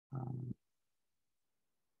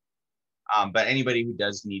But anybody who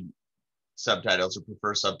does need subtitles or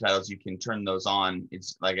prefer subtitles, you can turn those on.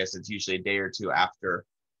 It's like I said, it's usually a day or two after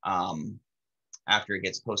it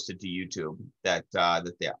gets posted to YouTube that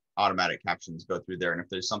the automatic captions go through there. And if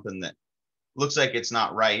there's something that looks like it's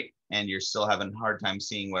not right and you're still having a hard time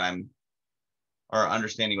seeing what or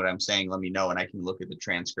understanding what I'm saying, let me know and I can look at the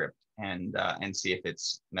transcript and see if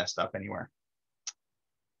it's messed up anywhere.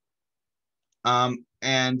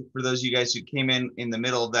 And for those of you guys who came in the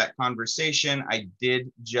middle of that conversation, I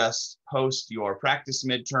did just post your practice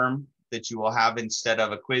midterm that you will have instead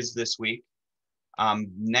of a quiz this week.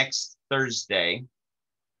 Next Thursday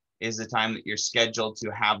is the time that you're scheduled to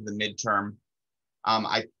have the midterm.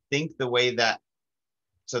 I think the way that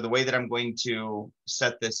I'm going to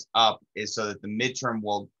set this up is so that the midterm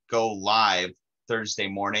will go live Thursday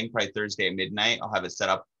morning, probably Thursday at midnight. I'll have it set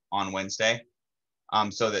up on Wednesday.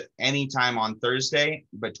 So that anytime on Thursday,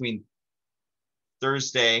 between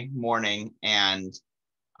Thursday morning and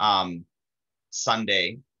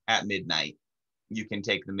Sunday at midnight, you can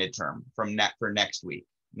take the midterm for next week,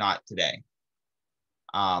 not today.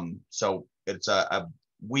 So it's a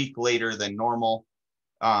week later than normal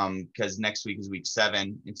because next week is week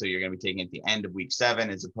 7. And so you're going to be taking it at the end of week 7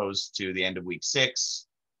 as opposed to the end of week 6.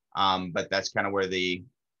 But that's kind of where the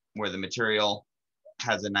material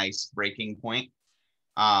has a nice breaking point.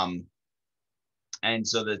 And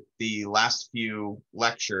so that the last few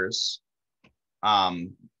lectures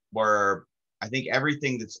were, I think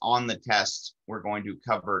everything that's on the test, we're going to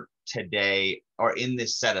cover today or in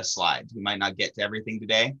this set of slides. We might not get to everything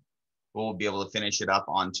today, but we'll be able to finish it up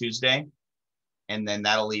on Tuesday. And then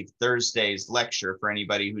that'll leave Thursday's lecture for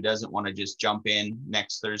anybody who doesn't want to just jump in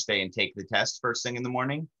next Thursday and take the test first thing in the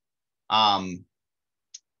morning.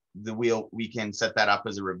 We can set that up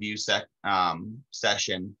as a review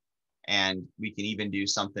session, and we can even do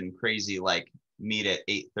something crazy like meet at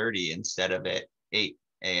 8:30 instead of at 8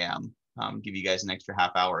 a.m. Give you guys an extra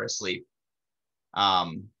half hour of sleep.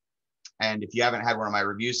 And if you haven't had one of my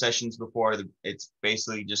review sessions before, it's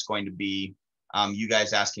basically just going to be you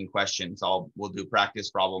guys asking questions. We'll do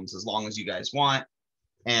practice problems as long as you guys want.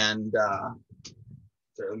 And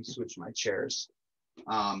sorry, let me switch my chairs.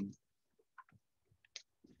 And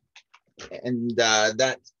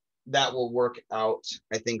that will work out,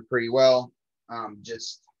 I think, pretty well.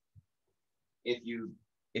 Just if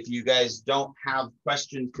you guys don't have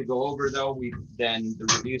questions to go over, though, then the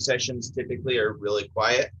review sessions typically are really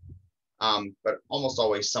quiet. But almost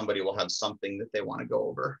always somebody will have something that they want to go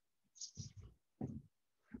over.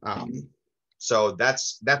 So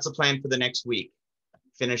that's the plan for the next week.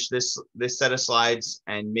 Finish this set of slides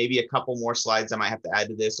and maybe a couple more slides I might have to add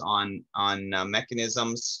to this on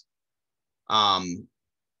mechanisms. And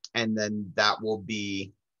then that will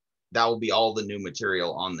be all the new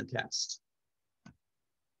material on the test.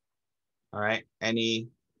 All right. And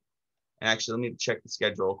actually, let me check the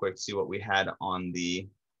schedule real quick, see what we had on the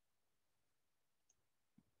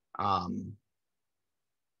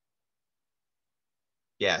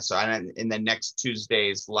yeah, so in the next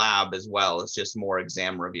Tuesday's lab as well, it's just more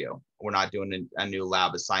exam review. We're not doing a new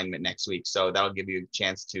lab assignment next week. So that'll give you a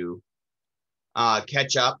chance to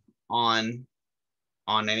catch up on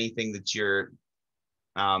anything that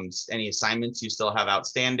any assignments you still have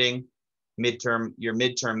outstanding. Your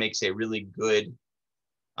midterm makes a really good,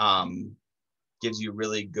 gives you a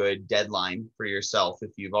really good deadline for yourself.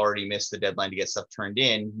 If you've already missed the deadline to get stuff turned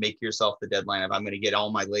in, make yourself the deadline of I'm going to get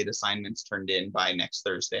all my late assignments turned in by next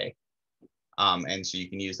Thursday. And so you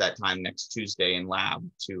can use that time next Tuesday in lab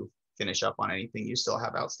to finish up on anything you still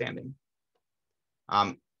have outstanding.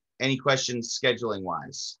 Any questions scheduling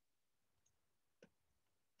wise?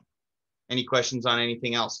 Any questions on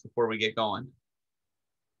anything else before we get going?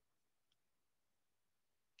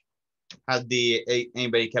 Had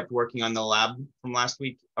anybody kept working on the lab from last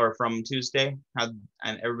week or from Tuesday?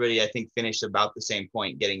 And everybody, I think, finished about the same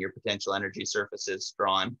point, getting your potential energy surfaces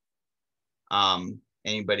drawn.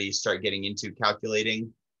 Anybody start getting into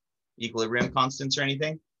calculating equilibrium constants or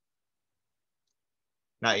anything?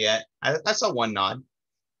 Not yet. I saw one nod.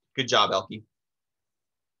 Good job, Elke.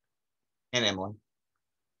 And Emily.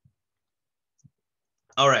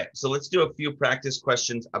 All right, so let's do a few practice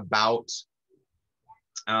questions about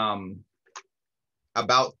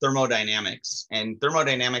thermodynamics. And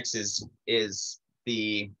thermodynamics is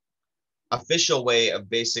the official way of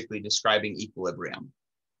basically describing equilibrium.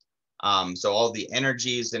 So all the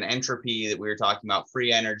energies and entropy that we were talking about,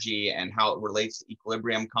 free energy and how it relates to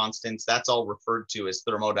equilibrium constants, that's all referred to as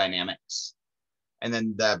thermodynamics. And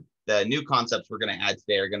then the new concepts we're going to add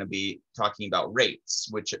today are going to be talking about rates,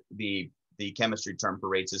 which the chemistry term for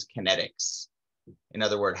rates is kinetics. In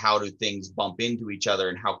other words, how do things bump into each other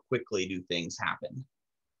and how quickly do things happen?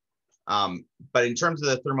 But in terms of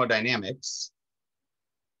the thermodynamics,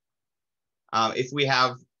 if we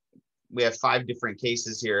have 5 different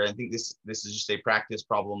cases here. I think this is just a practice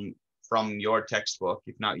problem from your textbook,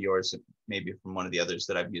 if not yours, maybe from one of the others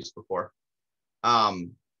that I've used before.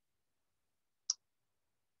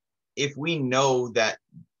 If we know that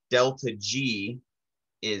delta G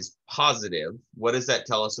is positive, what does that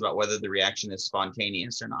tell us about whether the reaction is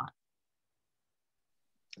spontaneous or not?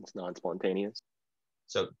 It's non-spontaneous.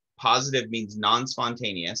 So positive means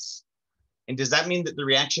non-spontaneous. And does that mean that the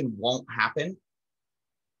reaction won't happen?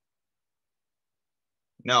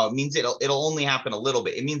 No, it means it'll only happen a little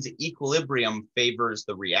bit. It means the equilibrium favors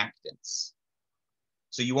the reactants.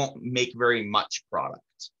 So you won't make very much product.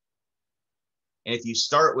 And if you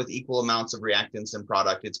start with equal amounts of reactants and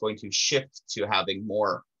product, it's going to shift to having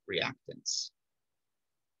more reactants.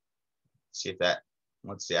 See if that,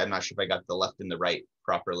 let's see, I'm not sure if I got the left and the right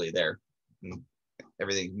properly there.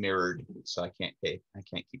 Everything's mirrored, so I can't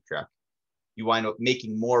keep track. You wind up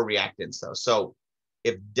making more reactants though. So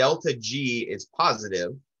if delta G is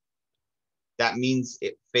positive, that means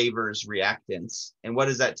it favors reactants. And what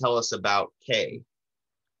does that tell us about K,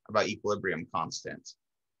 about equilibrium constant?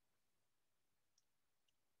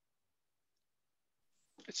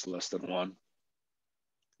 It's less than 1.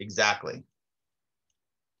 Exactly.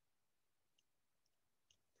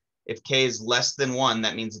 If K is less than 1,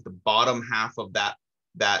 that means that the bottom half of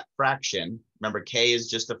that fraction, remember K is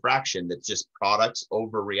just a fraction that's just products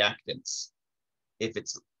over reactants.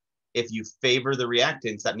 If you favor the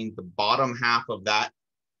reactants, that means the bottom half of that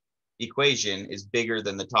equation is bigger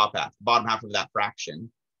than the top half. The bottom half of that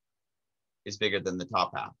fraction is bigger than the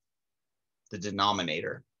top half. The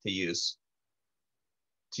denominator, to use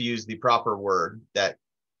the proper word that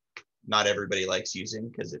not everybody likes using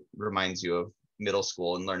because it reminds you of middle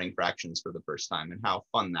school and learning fractions for the first time and how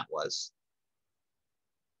fun that was.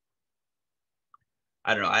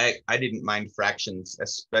 I don't know, I didn't mind fractions,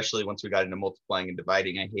 especially once we got into multiplying and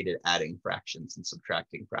dividing. I hated adding fractions and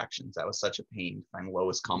subtracting fractions. That was such a pain to find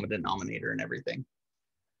lowest common denominator and everything.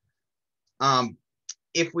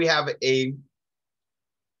 If we have a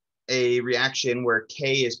reaction where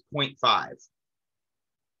K is 0.5,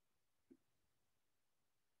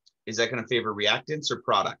 is that going to favor reactants or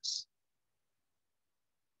products?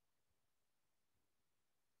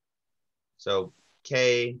 So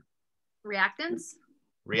K. Reactants?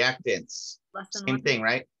 Reactants. Less than Same 1. thing,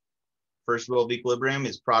 right? First rule of equilibrium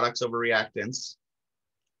is products over reactants.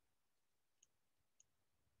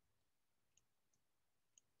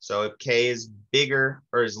 So if K is bigger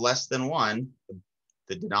or is less than 1,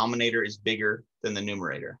 the denominator is bigger than the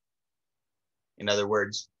numerator. In other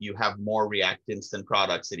words, you have more reactants than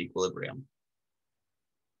products at equilibrium.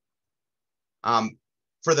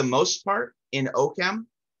 For the most part, in OChem,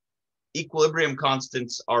 equilibrium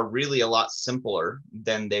constants are really a lot simpler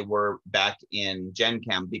than they were back in Gen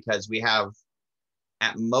Chem, because we have,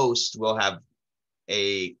 at most, we'll have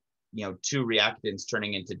a 2 reactants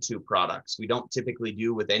turning into 2 products. We don't typically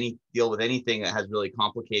deal with anything that has really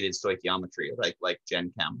complicated stoichiometry like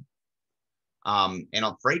Gen Chem.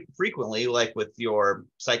 And frequently, like with your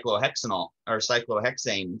cyclohexanol or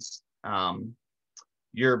cyclohexanes,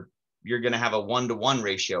 you're going to have a 1-to-1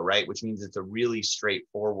 ratio, right? Which means it's a really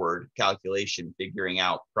straightforward calculation figuring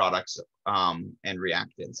out products and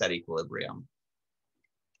reactants at equilibrium.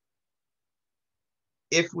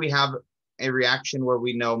 If we have a reaction where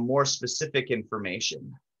we know more specific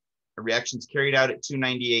information, a reaction is carried out at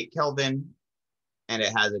 298 Kelvin, and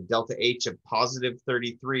it has a delta H of positive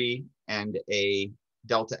 33 and a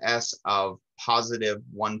delta S of positive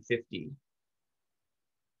 150.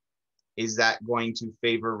 Is that going to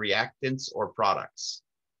favor reactants or products?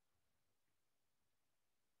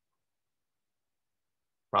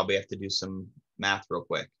 Probably have to do some math real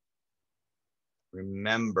quick.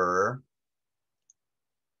 Remember,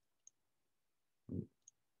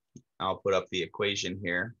 I'll put up the equation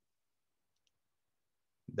here,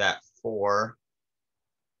 that for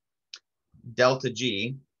delta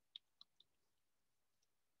G,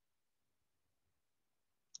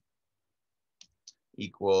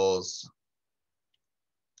 equals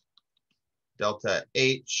delta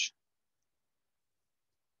H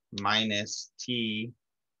minus T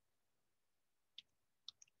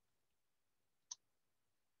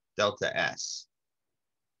delta S.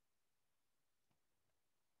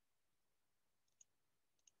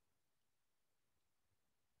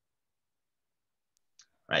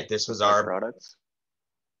 Right, this was our products.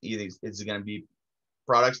 It's going to be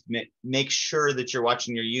products. Make sure that you're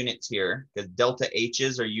watching your units here, because delta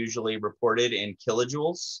H's are usually reported in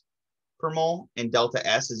kilojoules. per mole, and delta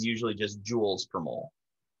S is usually just joules per mole.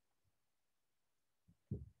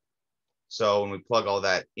 So when we plug all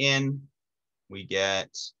that in, we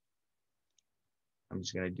get, I'm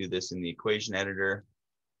just going to do this in the equation editor,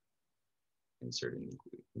 insert an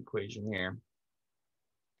equation here.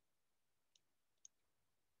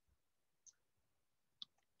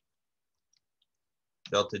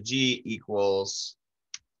 Delta G equals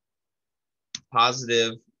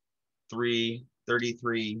positive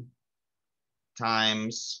 333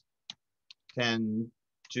 times 10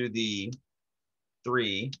 to the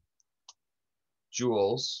 3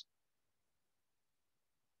 joules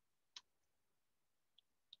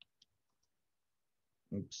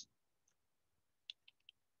oops.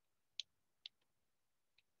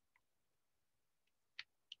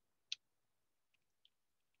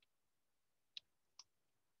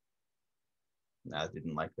 No, I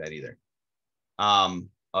didn't like that either. Oh,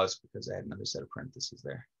 it's because I had another set of parentheses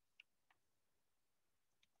there.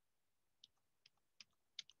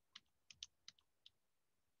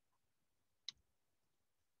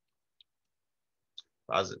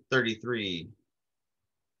 Positive 33.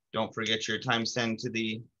 Don't forget your times 10 to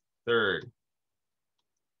the third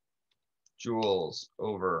joules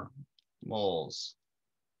over moles.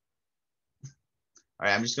 All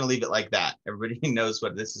right, I'm just going to leave it like that. Everybody knows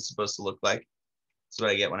what this is supposed to look like. That's what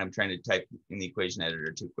I get when I'm trying to type in the equation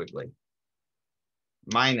editor too quickly.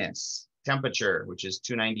 Minus temperature, which is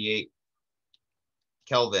 298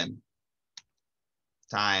 Kelvin,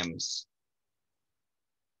 times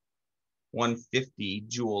 150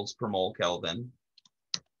 joules per mole Kelvin.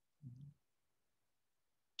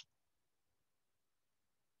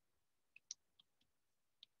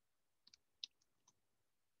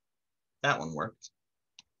 That one worked.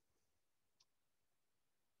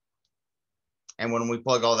 And when we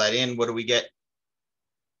plug all that in, what do we get?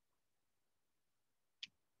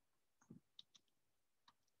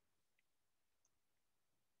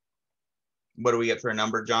 What do we get for a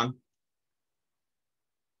number, John?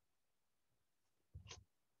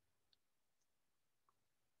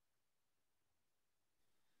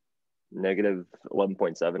 Negative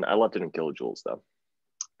 11.7. I left it in kilojoules though.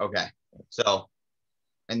 Okay, so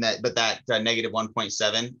but that negative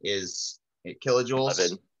 1.7 is kilojoules.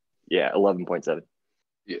 11. Yeah, 11.7.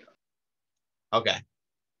 Yeah. Okay.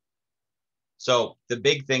 So the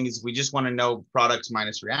big thing is we just want to know products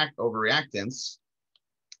minus overreactants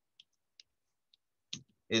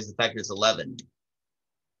is the fact that it's 11.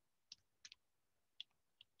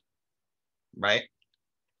 Right?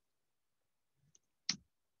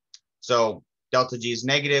 So delta G is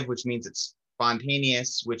negative, which means it's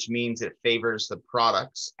spontaneous, which means it favors the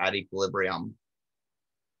products at equilibrium.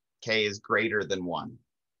 K is greater than 1.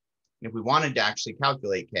 And if we wanted to actually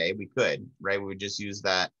calculate K, we could, right? We would just use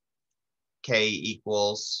that K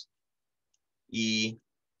equals E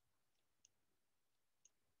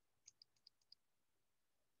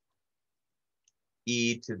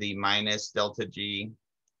to the minus delta G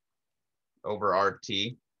over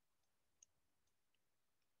RT.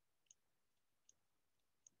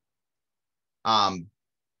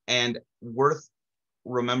 And worth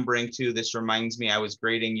remembering too, this reminds me, I was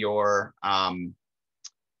grading your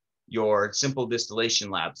simple distillation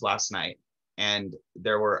labs last night, and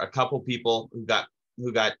there were a couple people who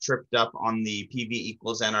got tripped up on the PV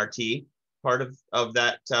equals nRT part of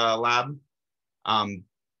that lab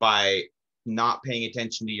by not paying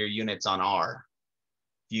attention to your units on R.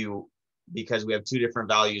 Because we have two different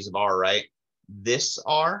values of R, right? This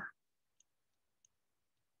R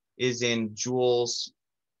is in joules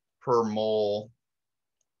per mole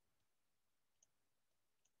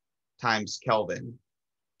times Kelvin.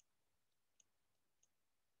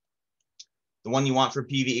 The one you want for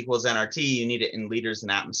PV equals nRT, you need it in liters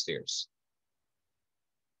and atmospheres.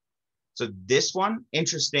 So this one,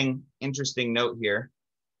 interesting note here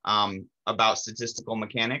about statistical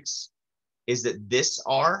mechanics is that this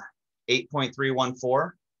R,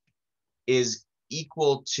 8.314, is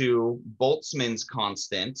equal to Boltzmann's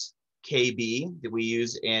constant, KB, that we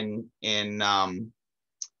use in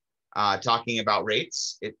talking about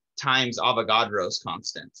rates, times Avogadro's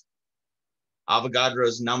constant.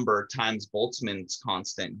 Avogadro's number times Boltzmann's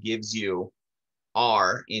constant gives you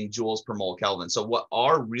R in joules per mole Kelvin. So what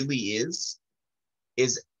R really is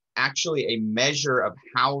actually a measure of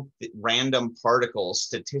how random particles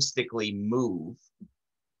statistically move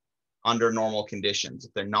under normal conditions.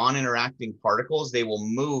 If they're non-interacting particles, they will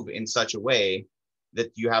move in such a way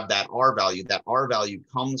that you have that R value. That R value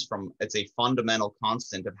comes from, it's a fundamental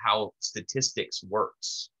constant of how statistics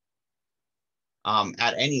works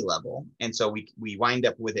at any level. And so we wind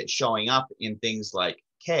up with it showing up in things like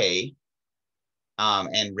K,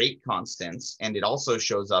 and rate constants. And it also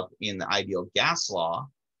shows up in the ideal gas law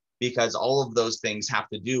because all of those things have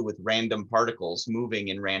to do with random particles moving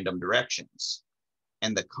in random directions.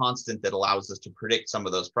 And the constant that allows us to predict some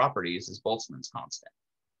of those properties is Boltzmann's constant,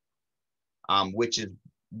 which is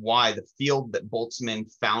why the field that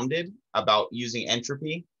Boltzmann founded about using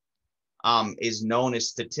entropy is known as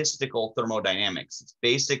statistical thermodynamics. It's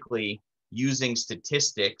basically using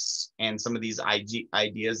statistics and some of these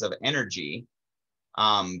ideas of energy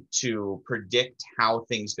to predict how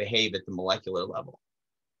things behave at the molecular level.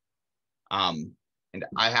 And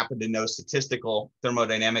I happen to know statistical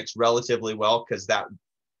thermodynamics relatively well because that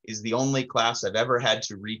is the only class I've ever had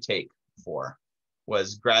to retake for,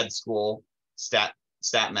 was grad school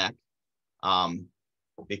StatMech,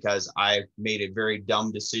 because I made a very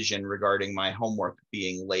dumb decision regarding my homework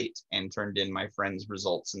being late and turned in my friend's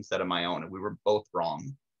results instead of my own. And we were both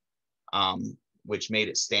wrong, which made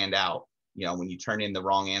it stand out. You know, when you turn in the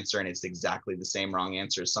wrong answer and it's exactly the same wrong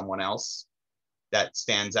answer as someone else, that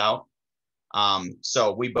stands out.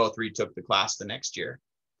 So we both retook the class the next year.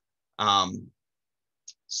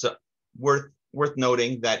 So worth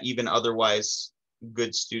noting that even otherwise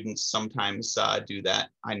good students sometimes do that.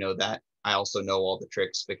 I know that. I also know all the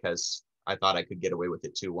tricks because I thought I could get away with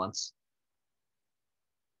it too once.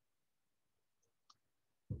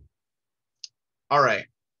 All right,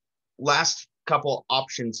 last couple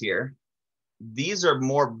options here. These are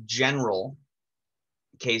more general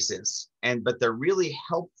cases, but they're really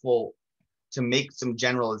helpful to make some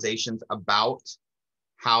generalizations about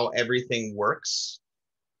how everything works.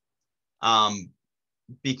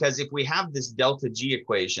 Because if we have this delta G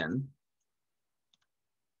equation,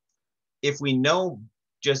 if we know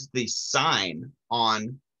just the sign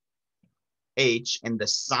on H and the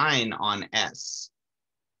sign on S,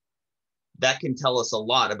 that can tell us a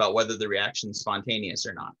lot about whether the reaction is spontaneous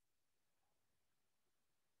or not.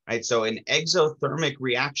 Right, so an exothermic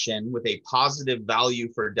reaction with a positive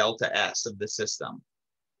value for delta S of the system.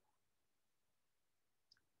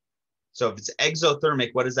 So if it's exothermic,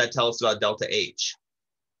 what does that tell us about delta H?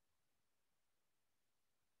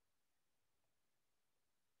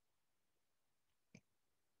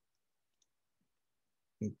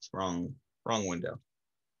 It's wrong window.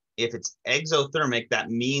 If it's exothermic,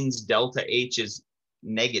 that means delta H is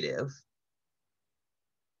negative.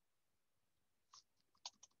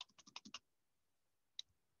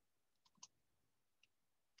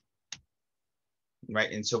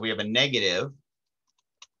 Right, and so we have a negative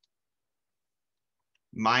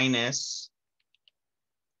minus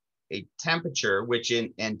a temperature, which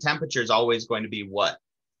and temperature is always going to be what?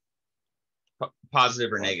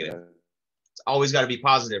 Positive or negative? It's always got to be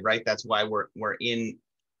positive, right? That's why we're in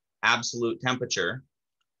absolute temperature.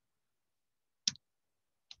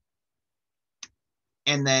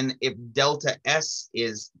 And then if delta S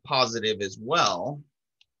is positive as well,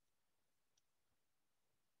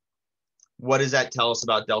 what does that tell us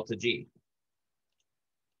about delta G?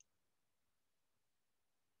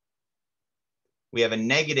 We have a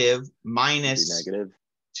negative minus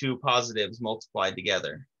two positives multiplied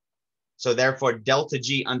together. So therefore, delta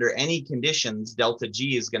G under any conditions, delta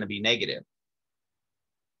G is going to be negative.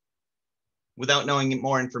 Without knowing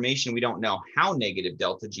more information, we don't know how negative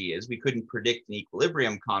delta G is. We couldn't predict an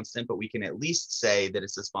equilibrium constant, but we can at least say that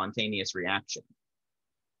it's a spontaneous reaction.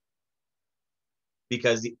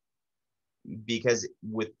 Because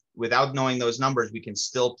without knowing those numbers, we can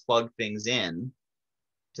still plug things in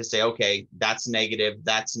to say, okay, that's negative,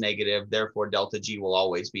 therefore delta G will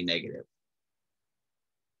always be negative.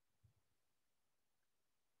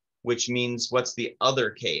 Which means, what's the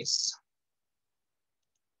other case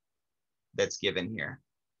that's given here?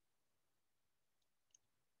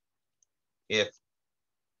 If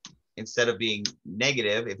instead of being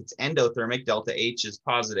negative, if it's endothermic, delta H is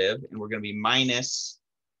positive, and we're going to be minus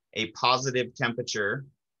a positive temperature.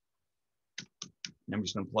 And I'm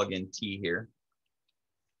just going to plug in T here.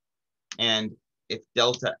 And if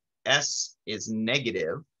delta S is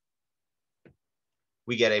negative,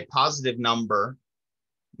 we get a positive number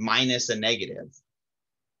minus a negative.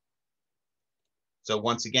 So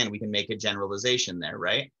once again, we can make a generalization there,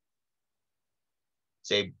 right?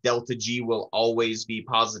 Say delta G will always be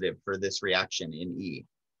positive for this reaction in E.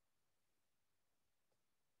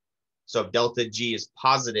 So if delta G is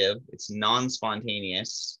positive, it's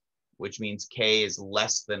non-spontaneous, which means K is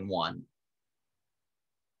less than 1.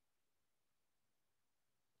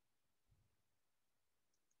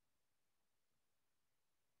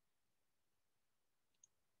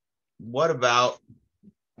 What about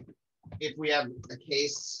if we have a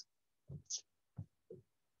case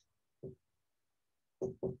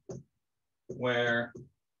where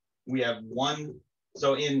we have one.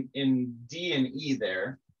 So in D and E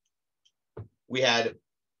there, we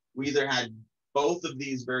either had both of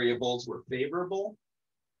these variables were favorable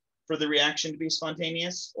for the reaction to be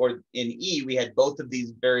spontaneous, or in E, we had both of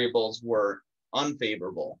these variables were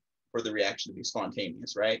unfavorable for the reaction to be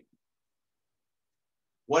spontaneous, right?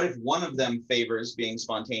 What if one of them favors being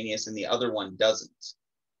spontaneous and the other one doesn't?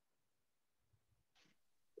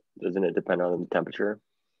 Doesn't it depend on the temperature?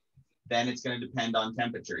 Then it's going to depend on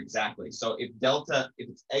temperature, exactly. So if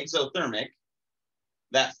it's exothermic,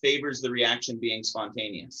 that favors the reaction being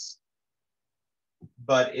spontaneous.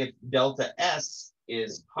 But if delta S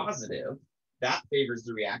is positive, that favors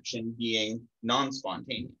the reaction being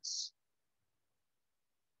non-spontaneous.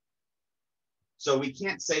 So we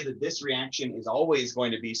can't say that this reaction is always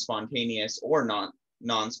going to be spontaneous or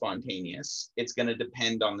non-spontaneous. It's going to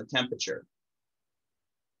depend on the temperature.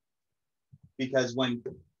 Because when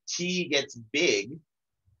T gets big,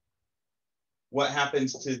 what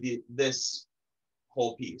happens to this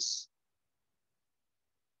whole piece?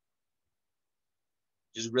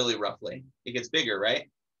 Just really roughly, it gets bigger, right?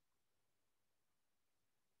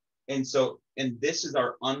 And this is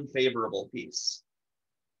our unfavorable piece.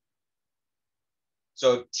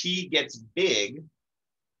 So if T gets big,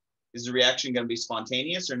 is the reaction going to be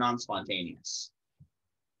spontaneous or non-spontaneous?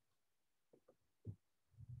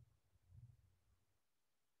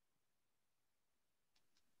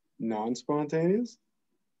 Non-spontaneous?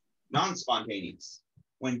 Non-spontaneous.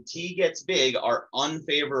 When T gets big, our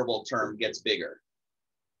unfavorable term gets bigger.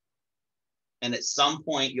 And at some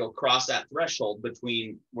point, you'll cross that threshold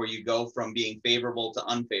between where you go from being favorable to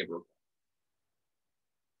unfavorable.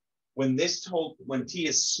 When T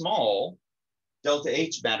is small, delta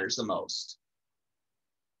H matters the most.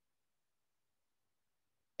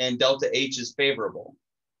 And delta H is favorable.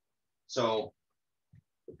 So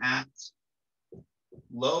at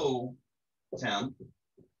low temp,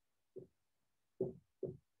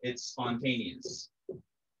 it's spontaneous.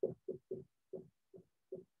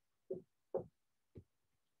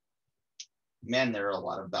 Man, there are a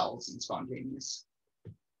lot of vowels in spontaneous.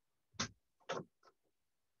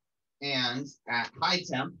 And at high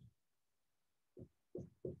temp,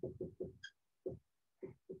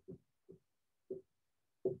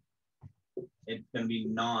 it's going to be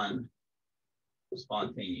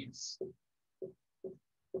non-spontaneous.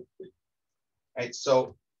 Right,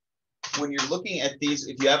 so when you're looking at these,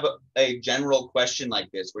 if you have a general question like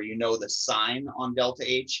this, where you know the sign on delta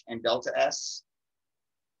H and delta S,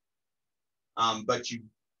 but you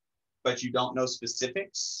don't know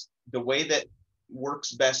specifics, the way that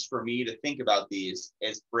works best for me to think about these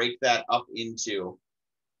is break that up into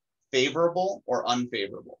favorable or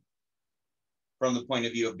unfavorable from the point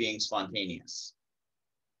of view of being spontaneous.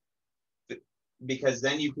 Because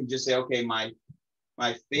then you can just say, okay, my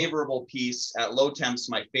favorable piece at low temps,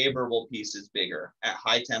 my favorable piece is bigger. At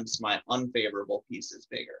high temps, my unfavorable piece is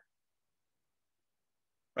bigger.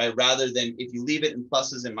 Right? Rather than if you leave it in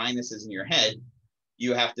pluses and minuses in your head,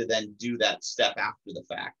 you have to then do that step after the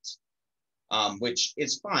fact, which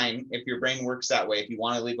is fine if your brain works that way. If you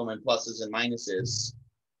want to leave them in pluses and minuses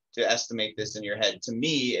to estimate this in your head, to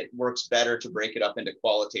me, it works better to break it up into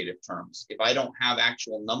qualitative terms. If I don't have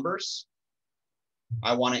actual numbers,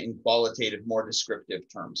 I want it in qualitative, more descriptive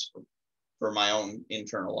terms for my own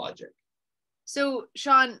internal logic. So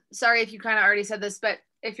Sean, sorry if you kind of already said this, but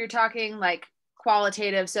if you're talking like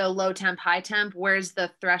qualitative, so low temp, high temp, where's the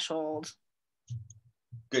threshold?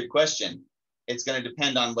 Good question. It's going to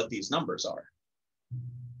depend on what these numbers are.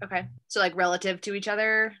 Okay. So like relative to each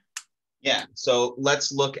other? Yeah. So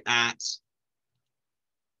let's look at,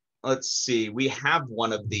 let's see, we have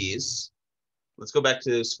one of these. Let's go back to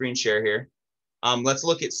the screen share here. Let's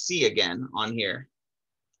look at C again on here,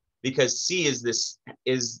 because C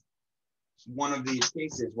is one of these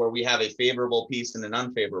cases where we have a favorable piece and an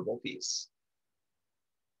unfavorable piece.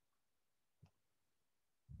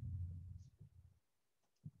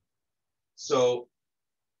 So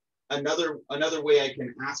another way I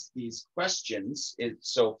can ask these questions is,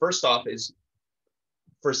 so first off is,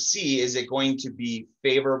 for C, is it going to be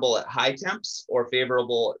favorable at high temps or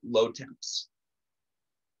favorable at low temps?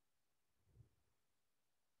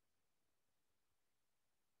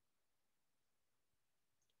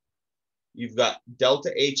 You've got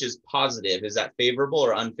delta H is positive. Is that favorable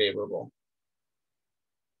or unfavorable?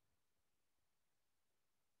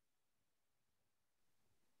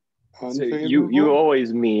 So you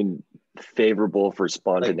always mean favorable for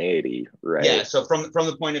spontaneity, like, right? Yeah. So from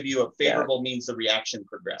the point of view of favorable, means the reaction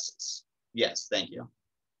progresses. Yes. Thank you.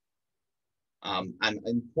 I'm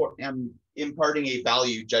imparting a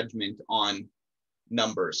value judgment on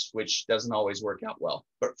numbers, which doesn't always work out well.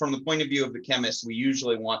 But from the point of view of the chemist, we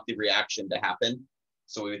usually want the reaction to happen.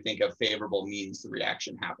 So we would think of favorable means the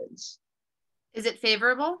reaction happens. Is it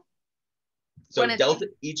favorable? So delta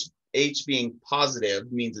H being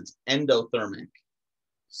positive means it's endothermic.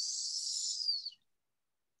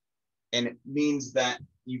 And it means that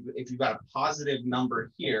if you've got a positive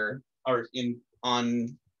number here, or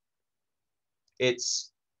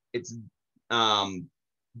it's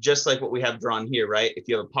just like what we have drawn here, right? If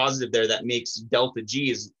you have a positive there, that makes delta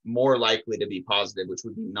G is more likely to be positive, which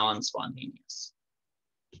would be non-spontaneous.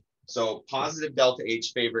 So positive delta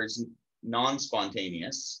H favors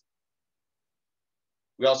non-spontaneous.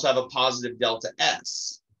 We also have a positive delta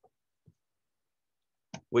S,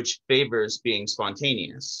 which favors being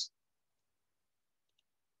spontaneous.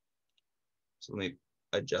 So let me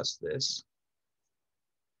adjust this.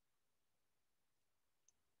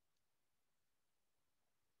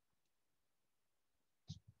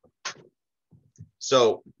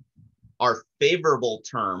 So our favorable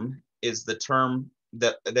term is the term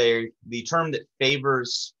that the term that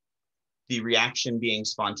favors the reaction being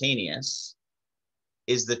spontaneous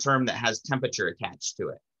is the term that has temperature attached to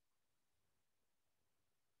it,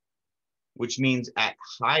 which means at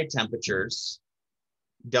high temperatures,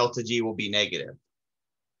 delta G will be negative.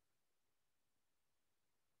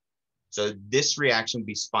 So this reaction will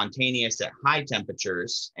be spontaneous at high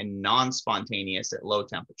temperatures and non-spontaneous at low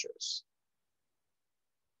temperatures.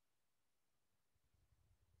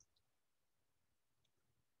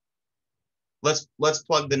 Let's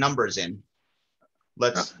plug the numbers in.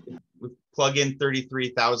 Let's plug in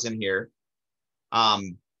 33,000 here.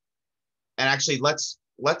 And actually let's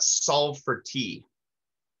solve for T.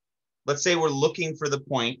 Let's say we're looking for the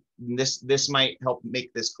point, and this might help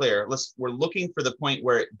make this clear. We're looking for the point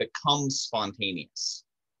where it becomes spontaneous.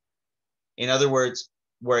 In other words,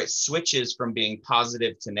 where it switches from being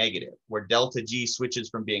positive to negative, where delta G switches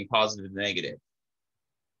from being positive to negative.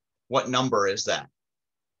 What number is that?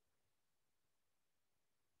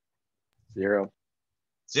 0.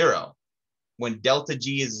 0. When delta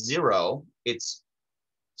G is 0, it's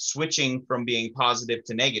switching from being positive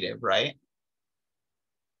to negative, right?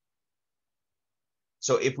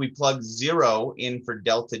 So if we plug 0 in for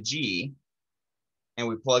delta G, and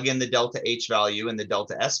we plug in the delta H value and the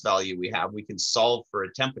delta S value we have, we can solve for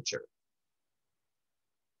a temperature.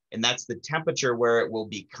 And that's the temperature where it will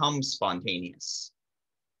become spontaneous.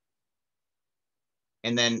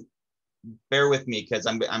 And then bear with me, because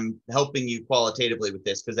I'm helping you qualitatively with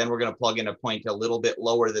this, because then we're going to plug in a point a little bit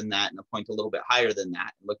lower than that and a point a little bit higher than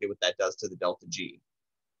that, and look at what that does to the delta G.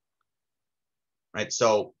 Right,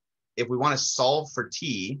 so if we want to solve for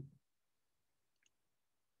T,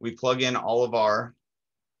 we plug in all of our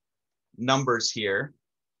numbers here.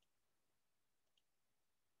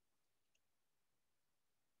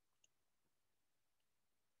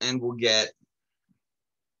 And we'll get,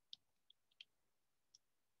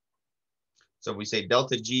 so we say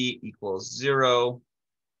delta G equals 0,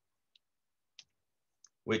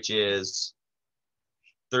 which is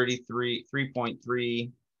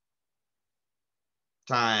 3.3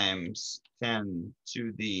 times 10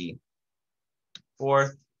 to the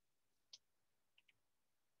 4th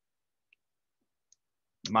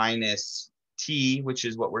minus T, which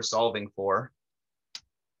is what we're solving for,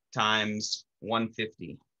 times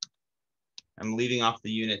 150. I'm leaving off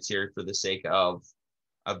the units here for the sake of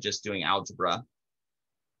just doing algebra.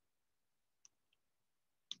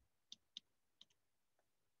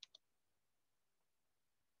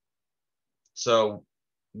 So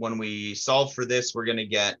when we solve for this, we're going to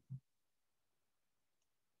get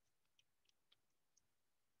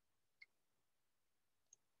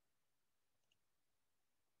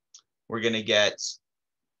we're going to get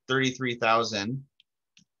 33,000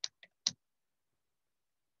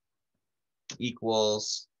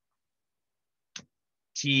 equals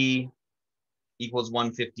T equals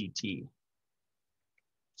 150 T.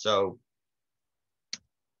 So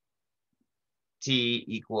T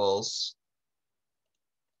equals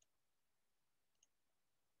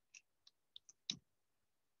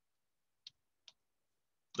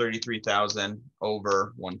 33,000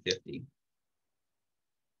 over 150.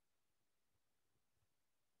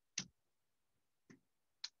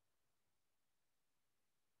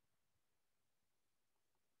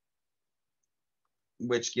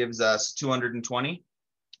 Which gives us 220.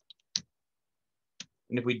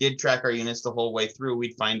 And if we did track our units the whole way through,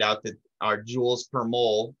 we'd find out that our joules per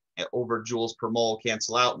mole over joules per mole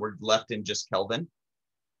cancel out. We're left in just Kelvin.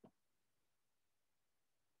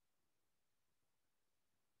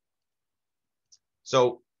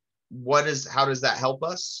 So how does that help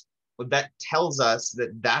us? that tells us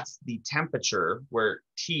that that's the temperature where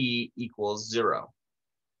T equals 0.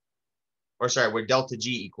 Or sorry, where delta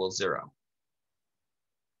G equals 0.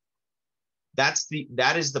 That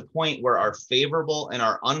is the point where our favorable and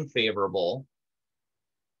our unfavorable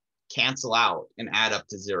cancel out and add up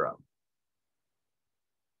to 0.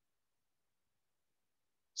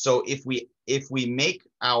 So if we make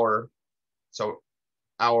our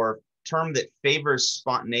term that favors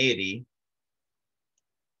spontaneity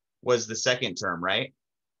was the second term, right?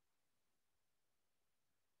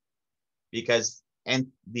 Because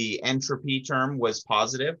the entropy term was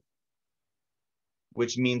positive,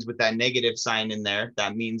 which means with that negative sign in there,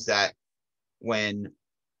 that means that when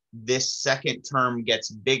this second term gets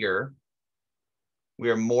bigger, we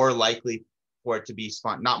are more likely for it to be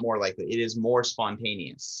not more likely, it is more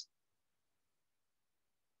spontaneous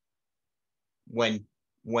when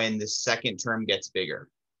the second term gets bigger.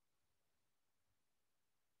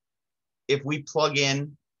 If we plug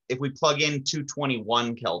in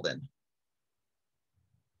 221 Kelvin,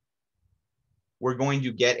 we're going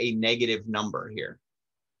to get a negative number here.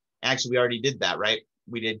 Actually, we already did that, right?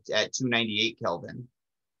 We did at 298 Kelvin.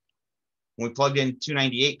 When we plugged in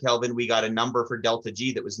 298 Kelvin, we got a number for delta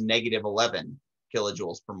G that was negative 11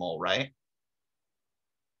 kilojoules per mole, right?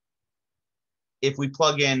 If we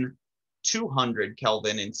plug in 200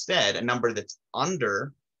 Kelvin instead, a number that's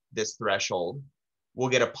under this threshold, we'll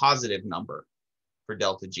get a positive number for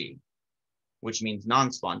delta G, which means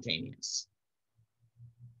non-spontaneous.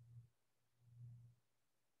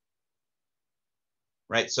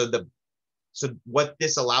 Right, so what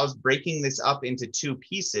this allows, breaking this up into two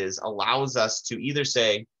pieces, allows us to either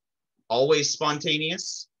say always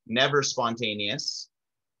spontaneous, never spontaneous,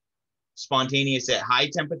 spontaneous at high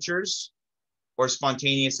temperatures, or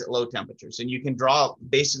spontaneous at low temperatures. And you can draw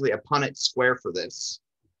basically a Punnett square for this.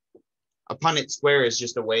 A Punnett square is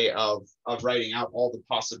just a way of writing out all the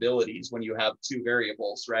possibilities when you have two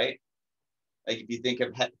variables, right? Like if you think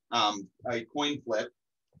of a coin flip,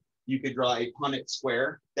 you could draw a Punnett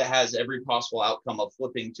square that has every possible outcome of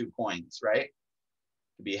flipping two coins, right? It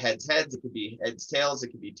could be heads, heads, it could be heads, tails,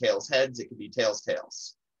 it could be tails, heads, it could be tails,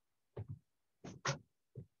 tails.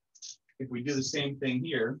 If we do the same thing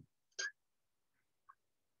here,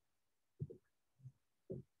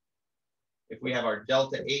 if we have our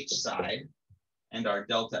delta H side and our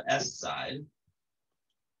delta S side,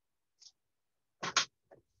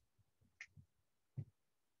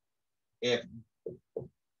 if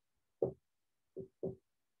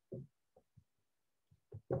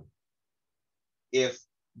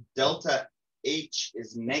delta H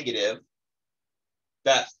is negative,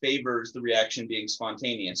 that favors the reaction being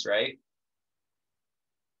spontaneous, right?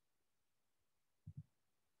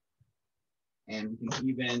 And we can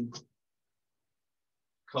even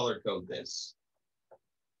color code this.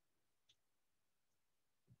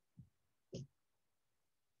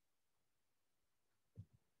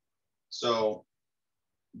 So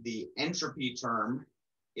the entropy term,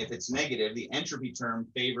 if it's negative, the entropy term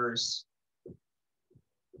favors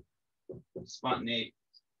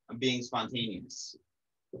being spontaneous.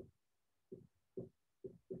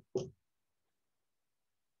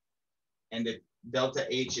 And if delta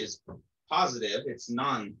H is positive, it's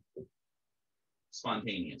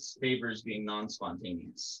non-spontaneous, favors being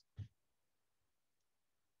non-spontaneous.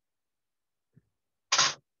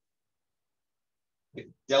 If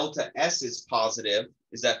delta S is positive,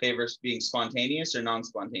 is that favors being spontaneous or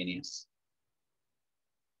non-spontaneous?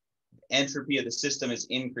 Entropy of the system is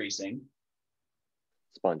increasing.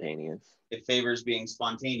 Spontaneous. It favors being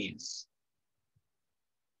spontaneous.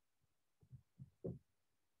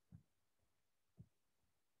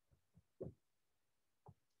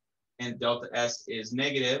 And delta S is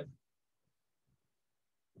negative.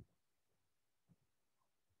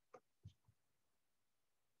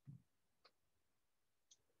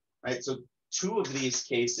 Right, so two of these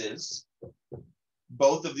cases,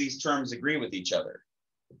 both of these terms agree with each other.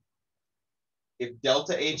 If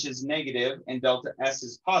delta H is negative and delta S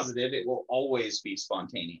is positive, it will always be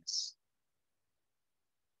spontaneous.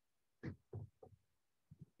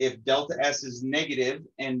 If delta S is negative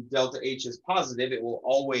and delta H is positive, it will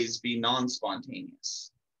always be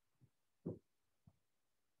non-spontaneous.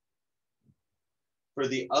 For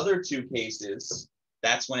the other two cases,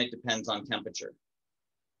 that's when it depends on temperature.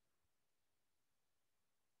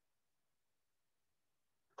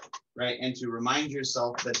 Right, and to remind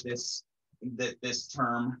yourself that this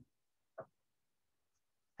term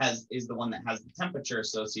is the one that has the temperature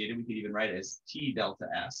associated, we could even write it as T delta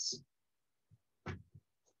S.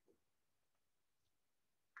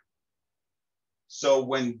 So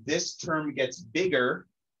when this term gets bigger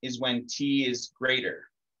is when T is greater.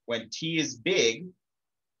 when T is big,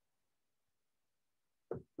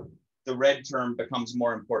 the red term becomes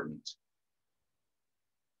more important.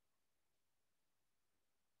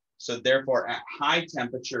 So therefore, at high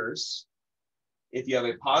temperatures, if you have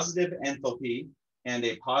a positive enthalpy and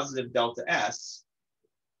a positive delta S,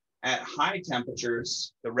 at high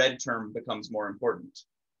temperatures, the red term becomes more important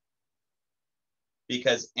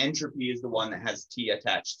because entropy is the one that has T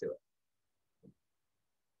attached to it.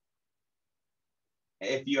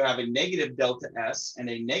 If you have a negative delta S and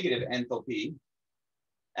a negative enthalpy,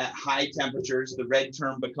 at high temperatures, the red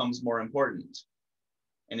term becomes more important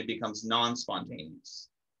and it becomes non-spontaneous.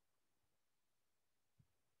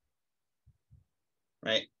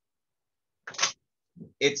 Right?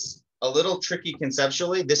 It's a little tricky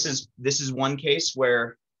conceptually. This is one case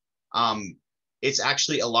where it's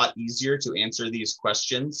actually a lot easier to answer these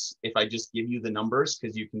questions if I just give you the numbers,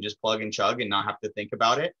 because you can just plug and chug and not have to think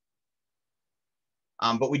about it.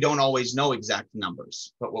 But we don't always know exact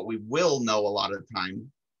numbers. But what we will know a lot of the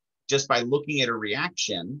time, just by looking at a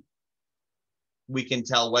reaction, we can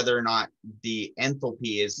tell whether or not the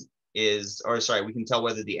enthalpy we can tell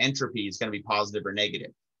whether the entropy is going to be positive or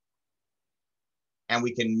negative. And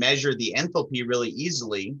we can measure the enthalpy really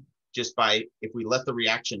easily just by, if we let the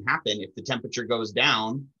reaction happen, if the temperature goes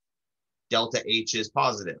down, delta H is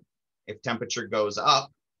positive. If temperature goes up,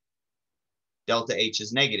 delta H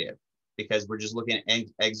is negative, because we're just looking at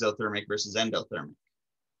exothermic versus endothermic,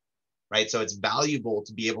 right? So it's valuable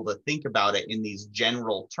to be able to think about it in these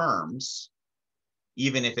general terms,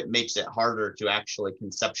 even if it makes it harder to actually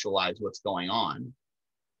conceptualize what's going on.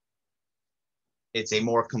 It's a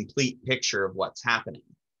more complete picture of what's happening.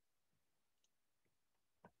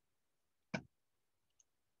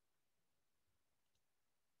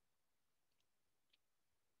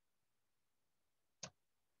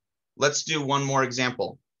 Let's do one more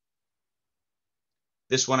example.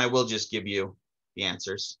 This one I will just give you the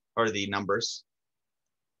answers or the numbers.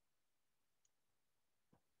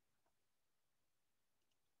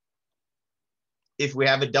 If we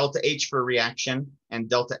have a delta H for a reaction and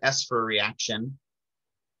delta S for a reaction,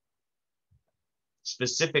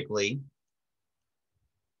 specifically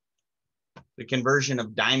the conversion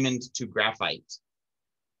of diamond to graphite,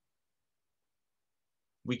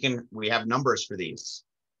 we have numbers for these.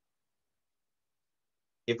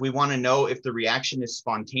 If we want to know if the reaction is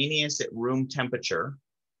spontaneous at room temperature,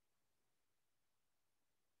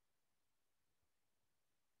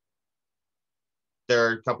 there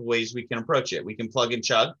are a couple ways we can approach it. We can plug and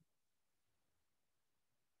chug,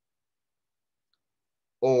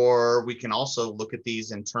 or we can also look at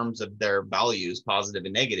these in terms of their values, positive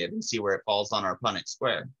and negative, and see where it falls on our Punnett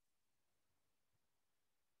square.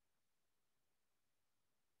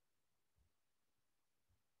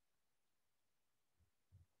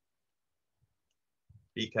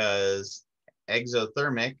 Because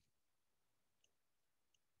exothermic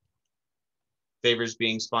favors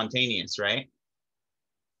being spontaneous, right?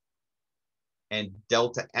 And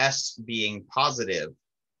delta S being positive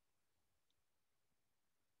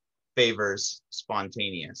favors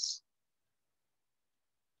spontaneous.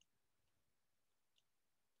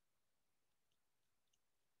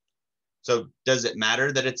 So does it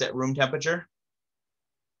matter that it's at room temperature?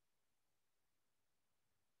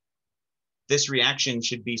 This reaction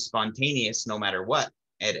should be spontaneous no matter what,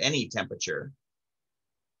 at any temperature.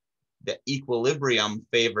 The equilibrium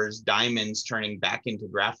favors diamonds turning back into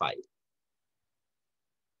graphite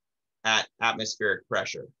at atmospheric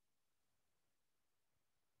pressure.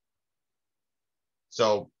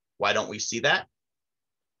 So why don't we see that?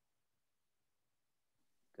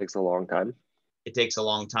 Takes a long time. It takes a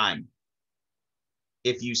long time.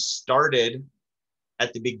 If you started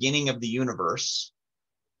at the beginning of the universe,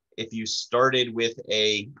 if you started with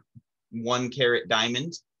a 1 carat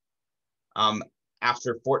diamond,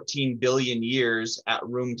 after 14 billion years at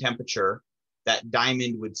room temperature, that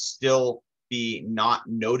diamond would still be not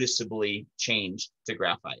noticeably changed to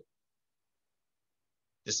graphite,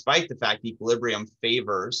 despite the fact equilibrium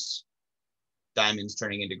favors diamonds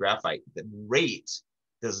turning into graphite. The rate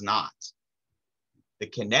does not. The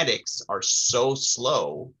kinetics are so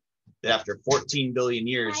slow that after 14 billion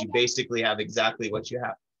years, you basically have exactly what you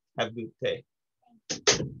have. Have bouquet.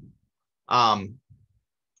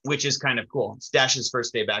 Which is kind of cool. It's Dash's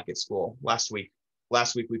first day back at school last week.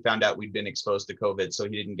 Last week, we found out we'd been exposed to COVID, so he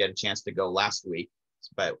didn't get a chance to go last week,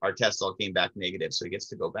 but our tests all came back negative, so he gets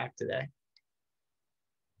to go back today.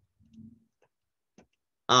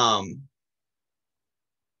 All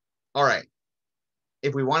right.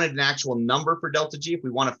 If we wanted an actual number for delta G, if we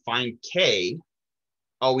want to find K,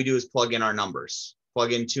 all we do is plug in our numbers.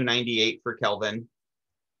 Plug in 298 for Kelvin.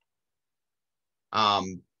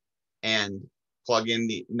 and plug in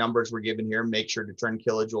the numbers we're given here, make sure to turn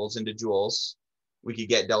kilojoules into joules, we could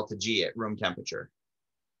get delta G at room temperature,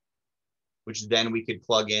 which then we could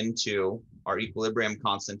plug into our equilibrium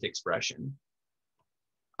constant expression.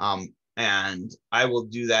 And I will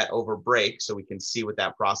do that over break so we can see what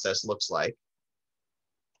that process looks like.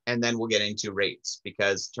 And then we'll get into rates,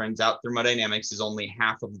 because turns out thermodynamics is only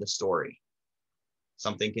half of the story.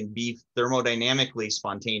 Something can be thermodynamically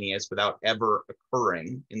spontaneous without ever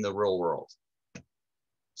occurring in the real world.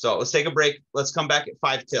 So let's take a break. Let's come back at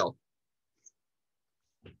 5 till.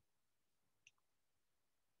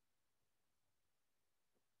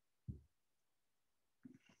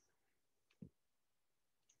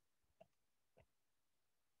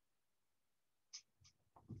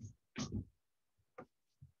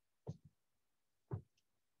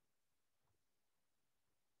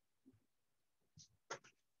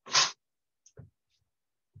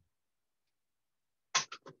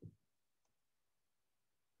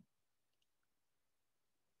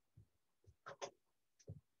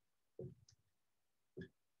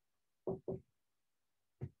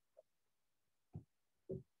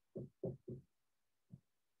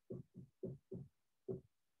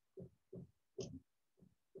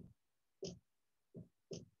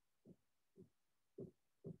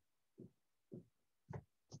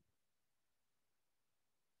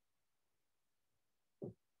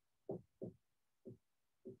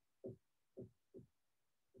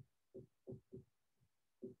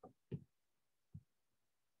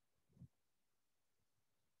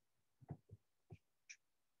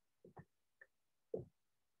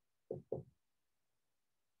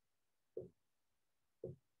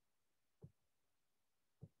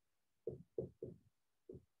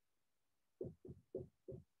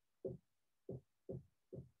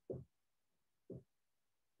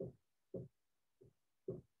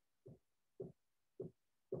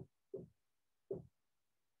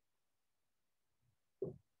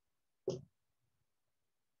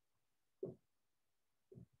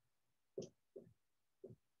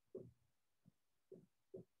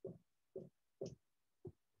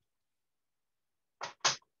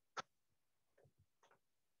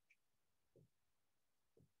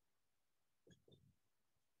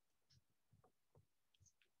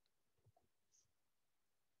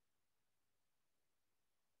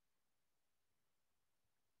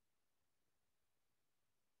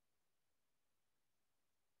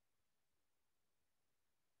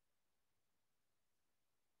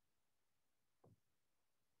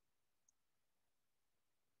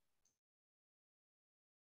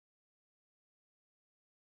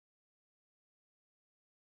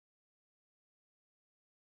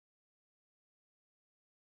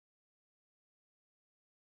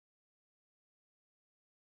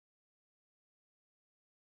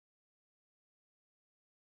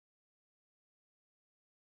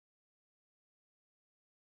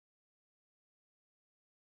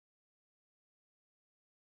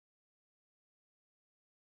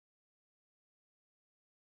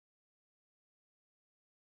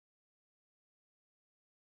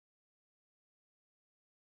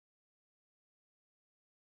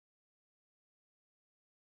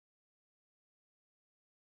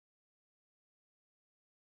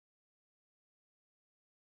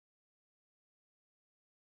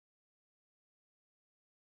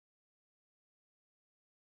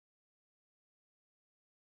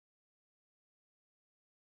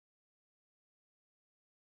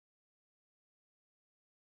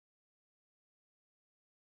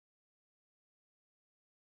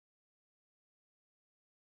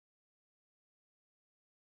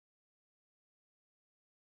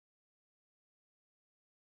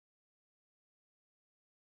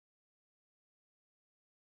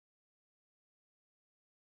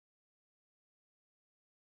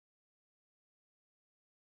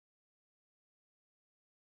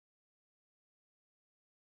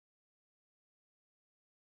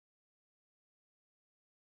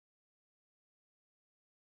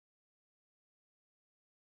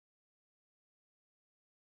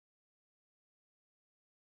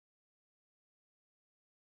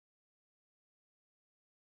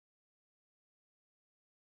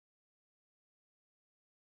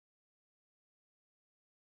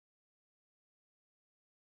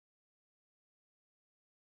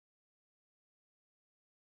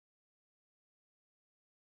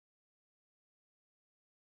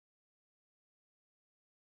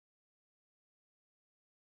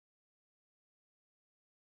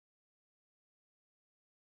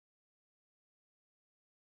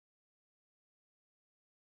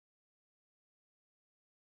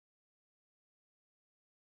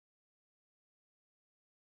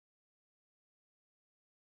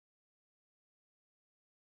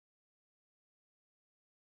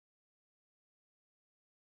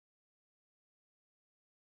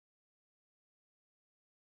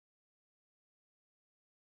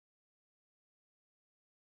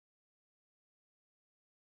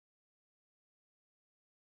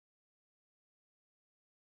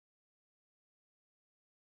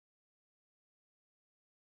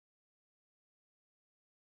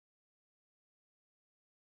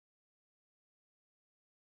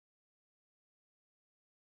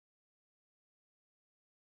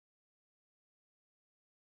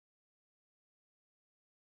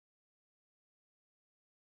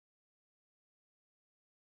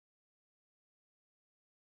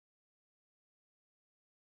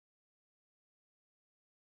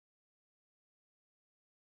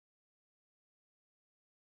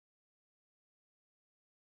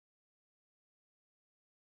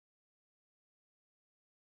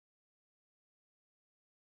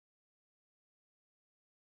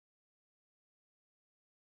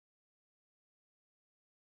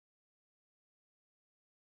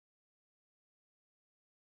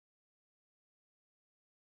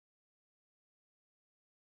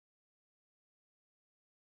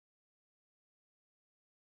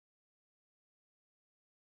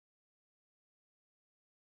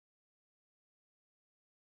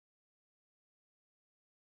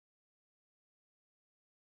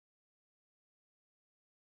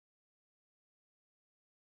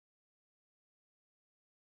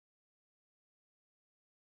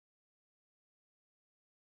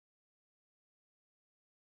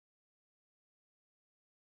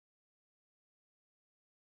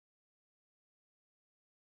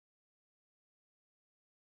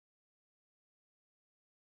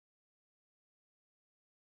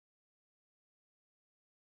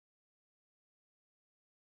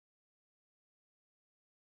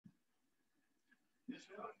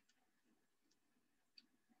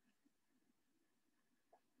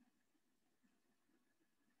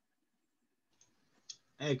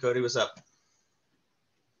 Hey, Cody, what's up?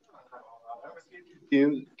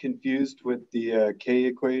 Confused with the K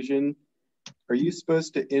equation. Are you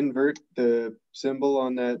supposed to invert the symbol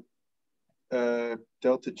on that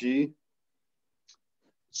delta G?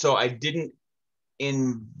 So I didn't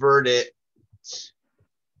invert it.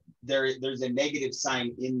 There's a negative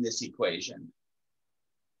sign in this equation.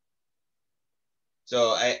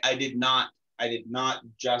 So I did not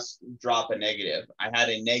just drop a negative. I had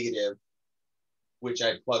a negative, which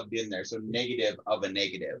I plugged in there. So negative of a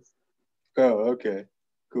negative. Oh, okay,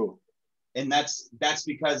 cool. And that's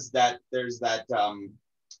because there's that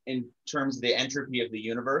in terms of the entropy of the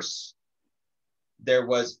universe,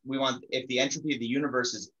 if the entropy of the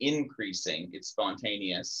universe is increasing, it's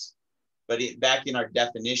spontaneous. But back in our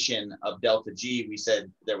definition of delta G, we said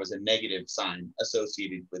there was a negative sign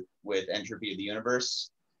associated with entropy of the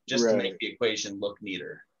universe, just to make the equation look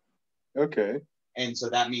neater. Okay. And so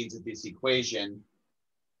that means that this equation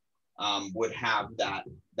would have that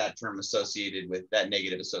term associated with that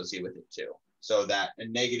negative associated with it too. So that a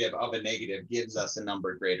negative of a negative gives us a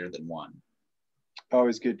number greater than 1. I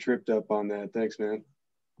always get tripped up on that. Thanks, man.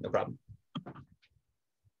 No problem.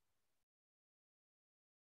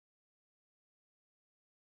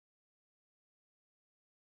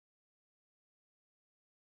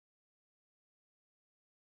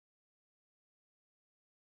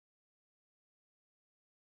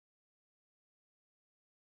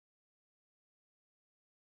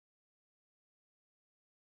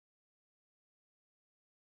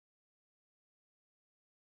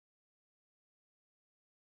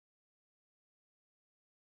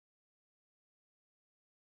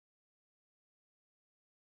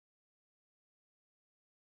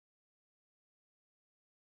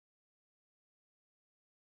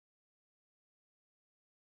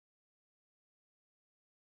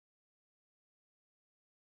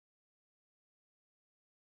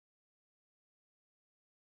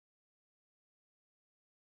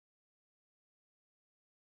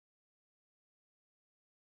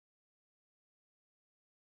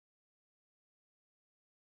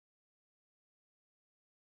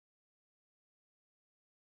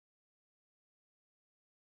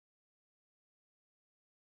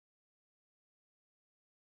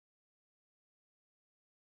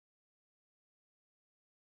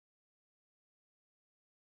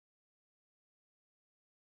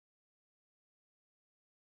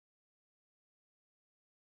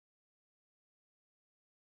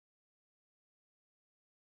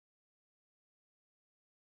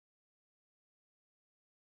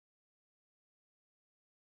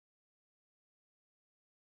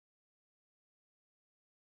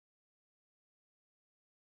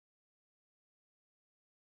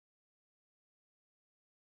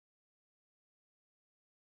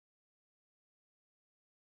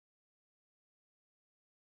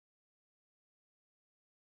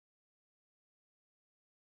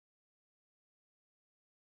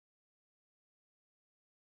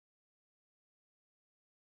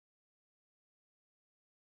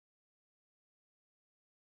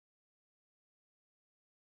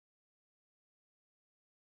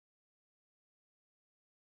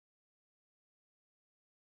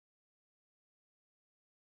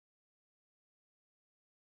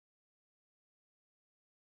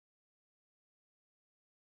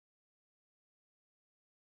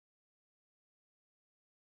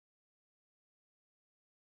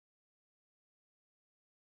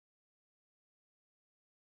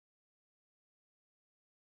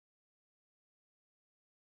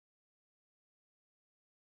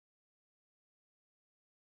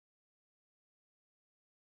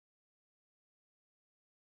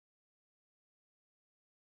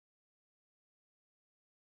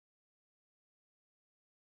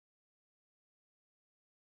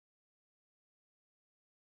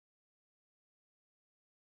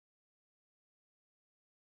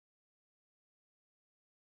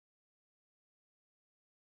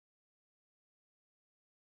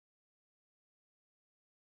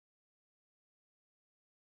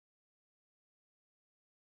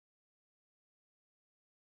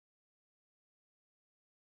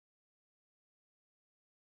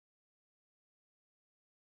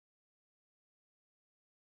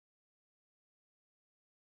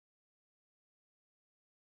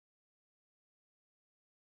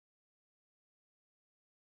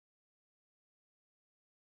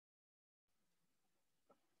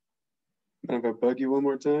 Mind if I bug you one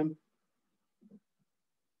more time?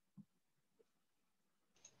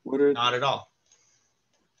 Not at all.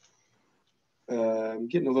 I'm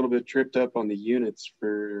getting a little bit tripped up on the units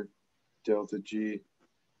for delta G.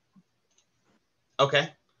 Okay,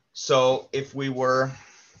 so if we were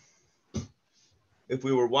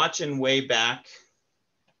watching way back.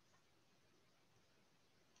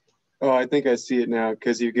 Oh, I think I see it now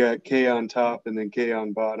because you got K on top and then K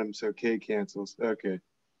on bottom, so K cancels. Okay.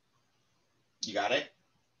 You got it?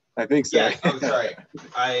 I think so. Yeah, oh, sorry.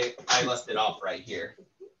 I left it off right here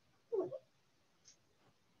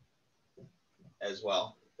as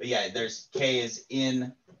well. But yeah, there's K is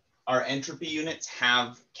in, our entropy units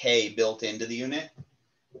have K built into the unit.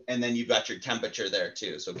 And then you've got your temperature there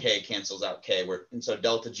too. So K cancels out K. And so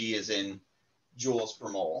delta G is in joules per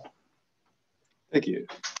mole. Thank you.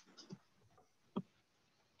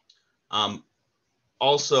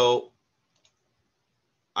 Also,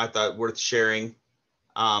 I thought worth sharing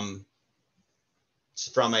it's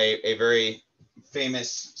from a very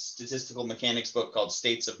famous statistical mechanics book called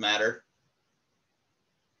States of Matter.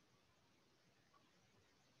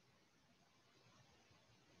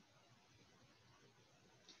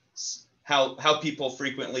 How people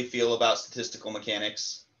frequently feel about statistical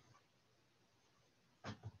mechanics.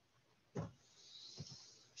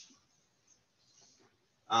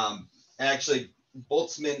 Actually,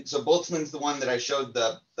 Boltzmann, so Boltzmann's the one that I showed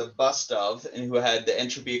the bust of and who had the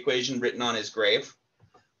entropy equation written on his grave.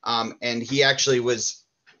 And he actually was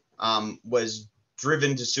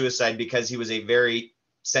driven to suicide because he was a very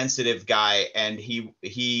sensitive guy. And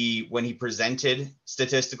he when he presented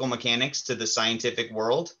statistical mechanics to the scientific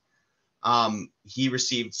world, he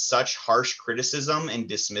received such harsh criticism and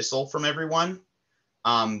dismissal from everyone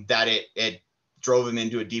that it drove him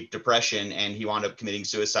into a deep depression, and he wound up committing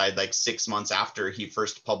suicide like 6 months after he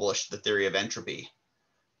first published the theory of entropy,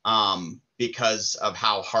 because of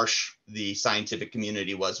how harsh the scientific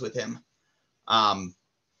community was with him. I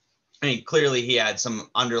mean, clearly he had some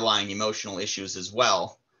underlying emotional issues as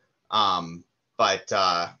well,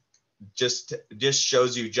 but just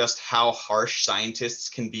shows you just how harsh scientists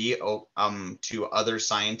can be to other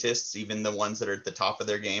scientists, even the ones that are at the top of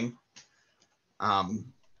their game.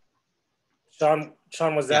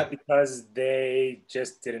 Sean, was that because they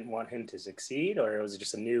just didn't want him to succeed, or was it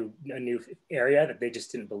just a new area that they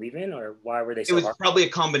just didn't believe in, or why were they so? It was probably a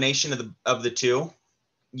combination of the two.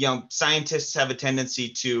 You know, scientists have a tendency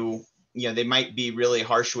to, you know, they might be really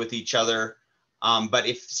harsh with each other, but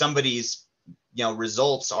if somebody's, you know,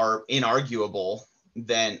 results are inarguable,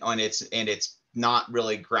 then it's not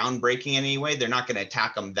really groundbreaking in any way, they're not going to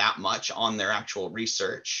attack them that much on their actual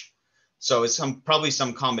research. So it's probably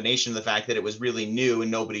some combination of the fact that it was really new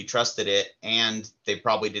and nobody trusted it, and they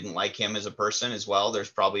probably didn't like him as a person as well.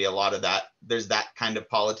 There's probably a lot of that. There's that kind of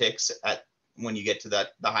politics when you get to the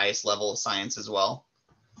highest level of science as well.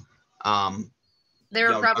 They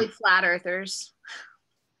were probably flat earthers.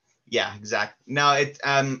 Yeah, exactly. No, you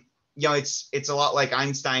know, it's a lot like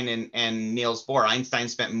Einstein and Niels Bohr. Einstein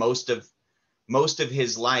spent most of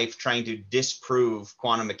his life trying to disprove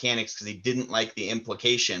quantum mechanics because he didn't like the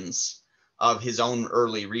implications of his own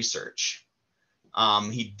early research.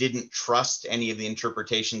 He didn't trust any of the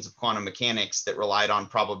interpretations of quantum mechanics that relied on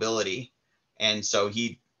probability. And so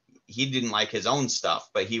he didn't like his own stuff,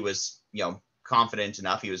 but he was, you know, confident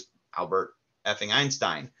enough. He was Albert effing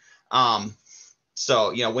Einstein. So,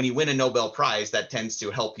 you know, when you win a Nobel Prize, that tends to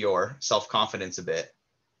help your self-confidence a bit.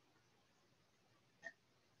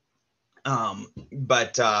 Yeah,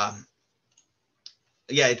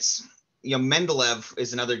 it's, you know, Mendeleev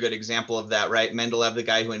is another good example of that, right? Mendeleev, the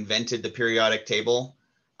guy who invented the periodic table,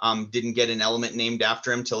 didn't get an element named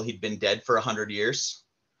after him till he'd been dead for 100 years,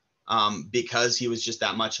 because he was just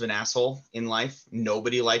that much of an asshole in life.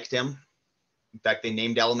 Nobody liked him. In fact, they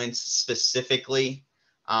named elements specifically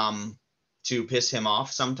to piss him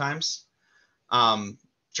off sometimes.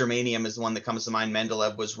 Germanium is the one that comes to mind.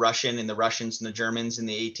 Mendeleev was Russian, and the Russians and the Germans in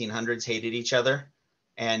the 1800s hated each other.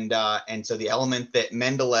 And so the element that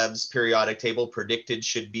Mendeleev's periodic table predicted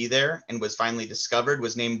should be there and was finally discovered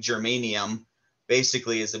was named germanium,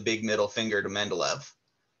 basically as a big middle finger to Mendeleev.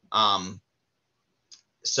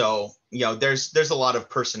 So, you know, there's a lot of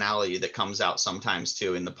personality that comes out sometimes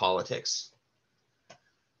too in the politics.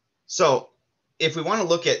 So if we want to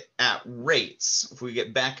look at rates, if we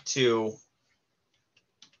get back to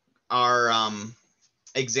our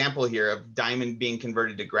example here of diamond being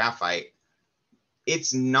converted to graphite,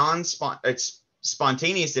 it's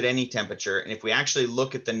spontaneous at any temperature. And if we actually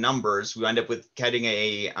look at the numbers, we end up with getting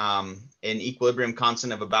an equilibrium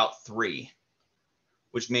constant of about 3,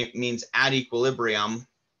 which means at equilibrium,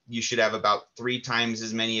 you should have about 3 times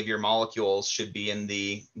as many of your molecules should be in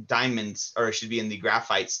the diamonds, or should be in the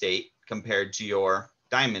graphite state compared to your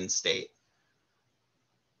diamond state.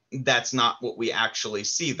 That's not what we actually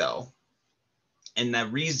see though. And the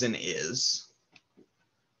reason is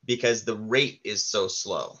because the rate is so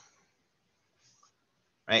slow,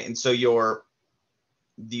 right? And so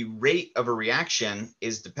the rate of a reaction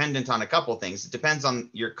is dependent on a couple things. It depends on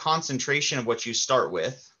your concentration of what you start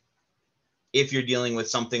with. If you're dealing with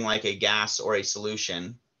something like a gas or a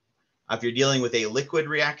solution, if you're dealing with a liquid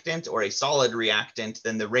reactant or a solid reactant,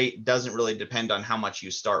 then the rate doesn't really depend on how much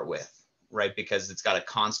you start with, right? Because it's got a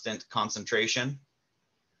constant concentration.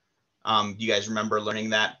 You guys remember learning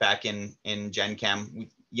that back in Gen Chem?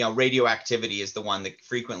 You know, radioactivity is the one that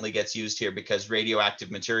frequently gets used here because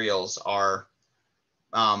radioactive materials are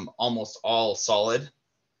almost all solid.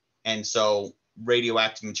 And so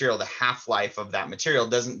radioactive material, the half-life of that material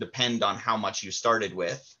doesn't depend on how much you started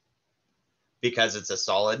with because it's a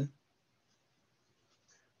solid.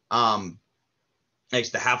 The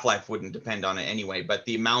half-life wouldn't depend on it anyway, but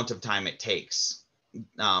the amount of time it takes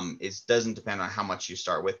doesn't depend on how much you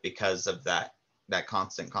start with because of that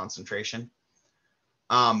constant concentration.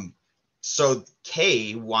 So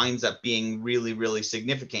K winds up being really, really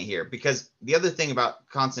significant here because the other thing about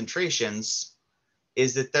concentrations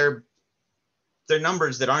is that they're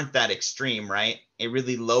numbers that aren't that extreme, right? A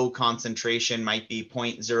really low concentration might be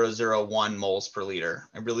 0.001 moles per liter.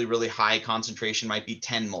 A really, really high concentration might be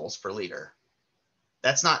 10 moles per liter.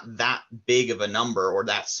 That's not that big of a number or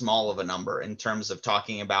that small of a number in terms of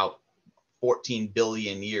talking about 14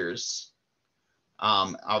 billion years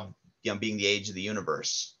of being the age of the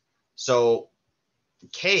universe. So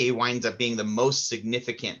K winds up being the most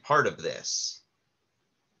significant part of this.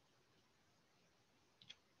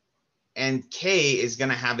 And K is going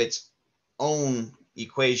to have its own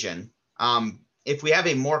equation. If we have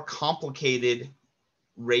a more complicated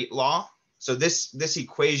rate law, so this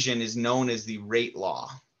equation is known as the rate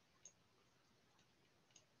law.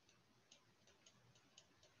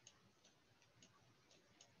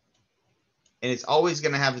 And it's always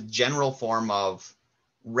going to have a general form of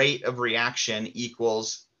rate of reaction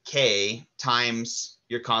equals K times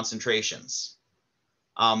your concentrations.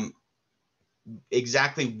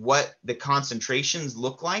 Exactly what the concentrations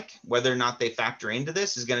look like, whether or not they factor into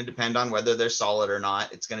this, is going to depend on whether they're solid or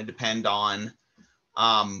not. It's going to depend on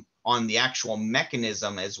the actual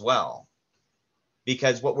mechanism as well.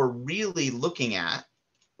 Because what we're really looking at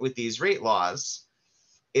with these rate laws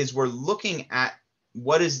is we're looking at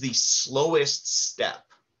what is the slowest step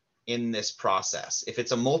in this process. If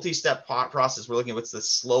it's a multi-step process, we're looking at what's the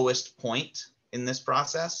slowest point in this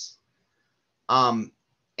process. And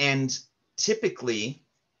typically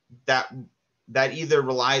that either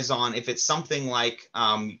relies on, if it's something like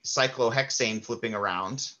cyclohexane flipping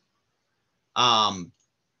around,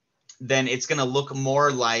 then it's going to look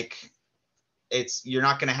more like you're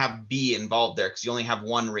not going to have B involved there because you only have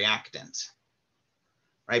one reactant,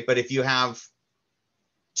 right? But if you have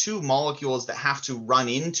two molecules that have to run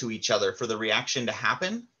into each other for the reaction to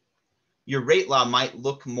happen, your rate law might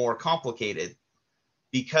look more complicated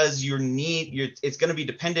because it's going to be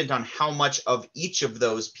dependent on how much of each of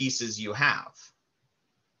those pieces you have.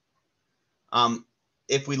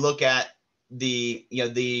 If we look at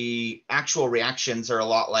the actual reactions are a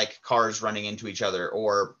lot like cars running into each other,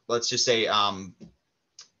 or let's just say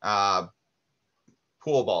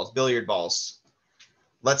pool balls, billiard balls.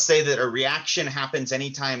 Let's say that a reaction happens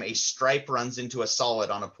anytime a stripe runs into a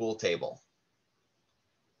solid on a pool table.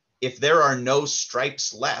 If there are no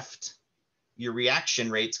stripes left, your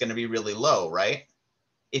reaction rate's going to be really low, right?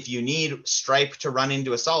 If you need stripe to run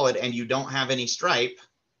into a solid and you don't have any stripe,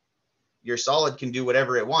 your solid can do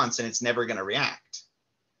whatever it wants and it's never going to react.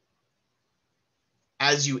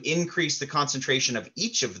 As you increase the concentration of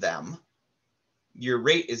each of them, your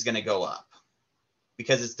rate is going to go up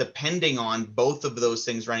because it's depending on both of those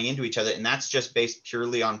things running into each other, and that's just based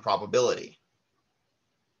purely on probability.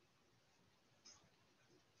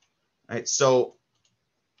 All right, so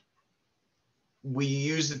we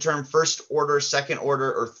use the term first order, second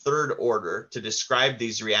order, or third order to describe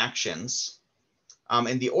these reactions.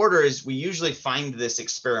 And the order is, we usually find this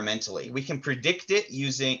experimentally. We can predict it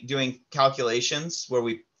doing calculations where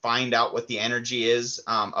we find out what the energy is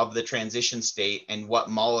of the transition state and what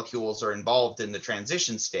molecules are involved in the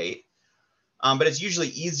transition state. But it's usually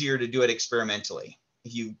easier to do it experimentally.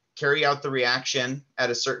 If you carry out the reaction at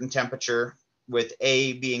a certain temperature with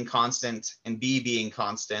A being constant and B being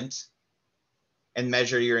constant, and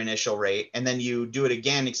measure your initial rate, and then you do it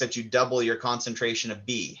again, except you double your concentration of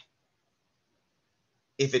B.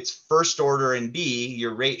 If it's first order in B,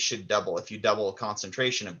 your rate should double if you double a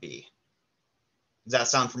concentration of B. Does that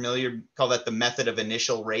sound familiar? Call that the method of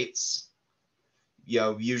initial rates.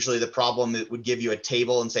 usually the problem that would give you a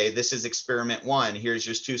table and say, this is experiment 1, here's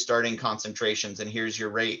your 2 starting concentrations, and here's your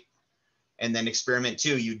rate. And then experiment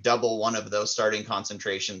 2, you double one of those starting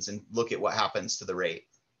concentrations and look at what happens to the rate.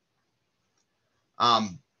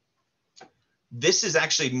 This is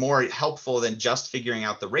actually more helpful than just figuring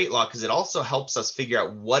out the rate law, because it also helps us figure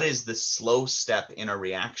out what is the slow step in a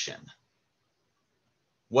reaction.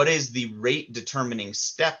 What is the rate determining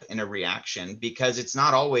step in a reaction? Because it's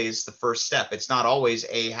not always the first step. It's not always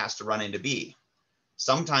A has to run into B.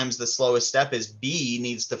 Sometimes the slowest step is B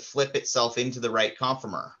needs to flip itself into the right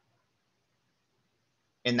conformer.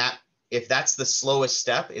 And that, if that's the slowest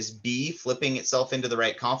step, is B flipping itself into the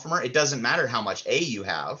right conformer, it doesn't matter how much A you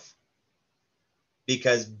have,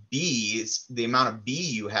 because B is the amount of B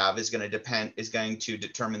you have is going to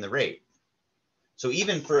determine the rate. So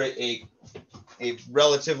even for a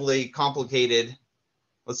relatively complicated,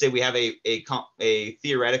 let's say we have a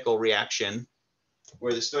theoretical reaction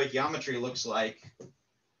where the stoichiometry looks like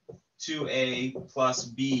 2A plus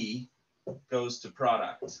B goes to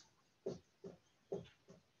product.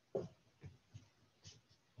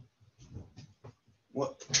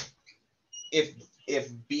 What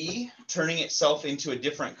if B turning itself into a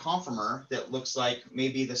different conformer that looks like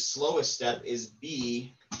maybe the slowest step is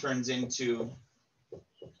B turns into,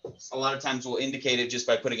 a lot of times we'll indicate it just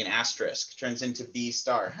by putting an asterisk, turns into B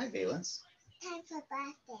star. Hi, Valence. Time for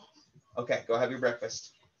breakfast. Okay, go have your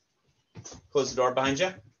breakfast. Close the door behind you.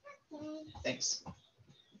 Okay. Thanks.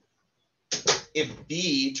 If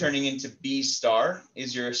B turning into B star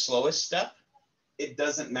is your slowest step, it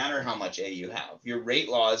doesn't matter how much A you have. Your rate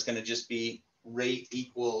law is going to just be rate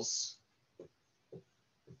equals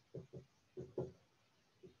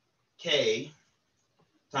K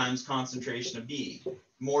times concentration of B.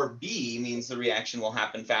 More B means the reaction will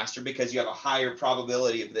happen faster because you have a higher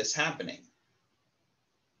probability of this happening.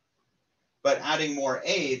 But adding more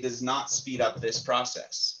A does not speed up this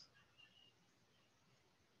process.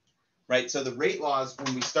 Right? So the rate laws,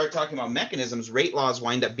 when we start talking about mechanisms, rate laws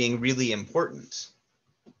wind up being really important.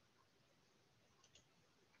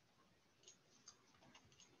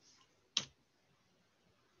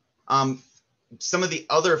 Some of the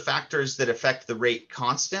other factors that affect the rate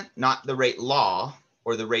constant, not the rate law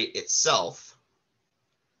or the rate itself.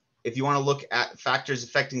 If you want to look at factors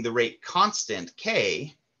affecting the rate constant,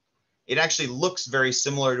 K, it actually looks very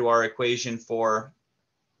similar to our equation for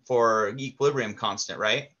equilibrium constant,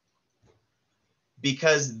 right?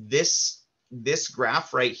 Because this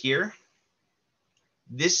graph right here,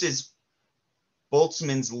 this is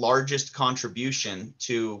Boltzmann's largest contribution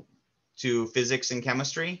to physics and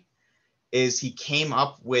chemistry, is he came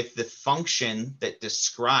up with the function that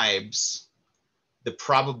describes the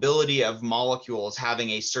probability of molecules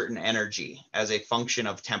having a certain energy as a function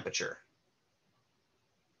of temperature.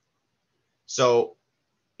 So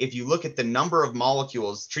if you look at the number of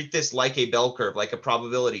molecules, treat this like a bell curve, like a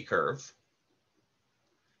probability curve,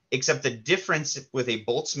 except the difference with a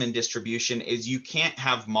Boltzmann distribution is you can't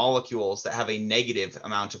have molecules that have a negative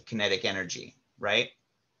amount of kinetic energy, right?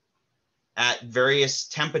 At various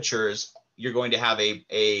temperatures, you're going to have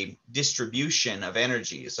a distribution of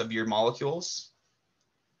energies of your molecules.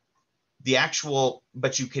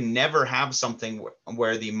 But you can never have something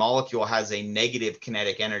where the molecule has a negative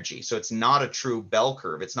kinetic energy. So it's not a true bell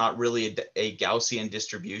curve. It's not really a Gaussian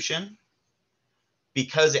distribution,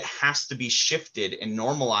 because it has to be shifted and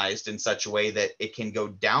normalized in such a way that it can go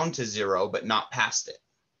down to 0, but not past it.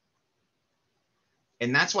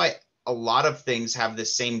 And that's why a lot of things have the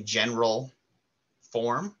same general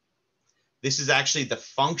form. This is actually the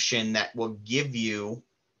function that will give you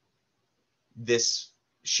this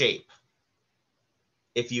shape.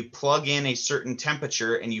 If you plug in a certain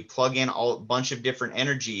temperature and you plug in a bunch of different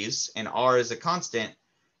energies and R is a constant,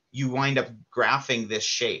 you wind up graphing this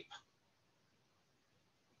shape.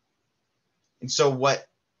 And so what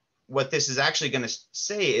this is actually going to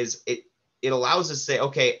say is it allows us to say,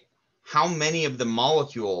 okay, how many of the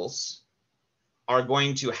molecules are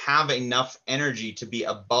going to have enough energy to be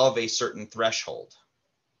above a certain threshold?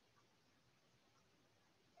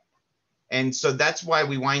 And so that's why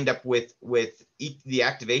we wind up with the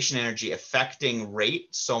activation energy affecting rate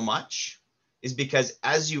so much, is because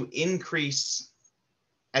as you increase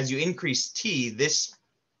T,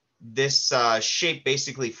 this shape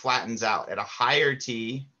basically flattens out. At a higher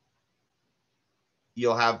T,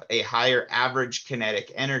 you'll have a higher average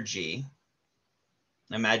kinetic energy.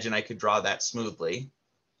 Imagine I could draw that smoothly,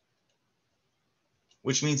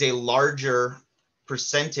 which means a larger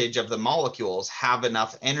percentage of the molecules have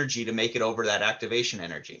enough energy to make it over that activation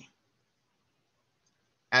energy.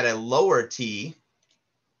 At a lower T,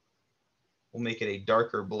 we'll make it a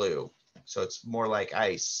darker blue. So it's more like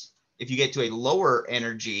ice. If you get to a lower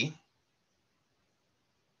energy,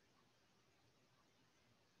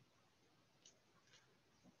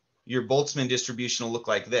 your Boltzmann distribution will look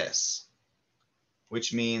like this,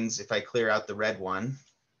 which means if I clear out the red one,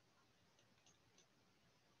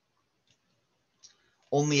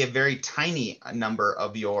 only a very tiny number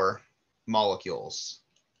of your molecules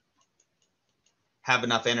have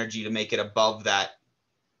enough energy to make it above that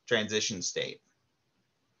transition state.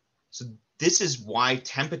 So this is why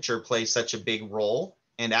temperature plays such a big role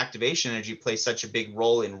and activation energy plays such a big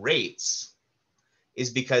role in rates, is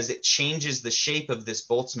because it changes the shape of this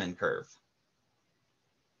Boltzmann curve.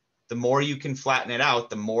 The more you can flatten it out,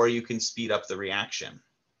 the more you can speed up the reaction,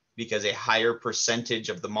 because a higher percentage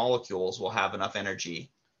of the molecules will have enough energy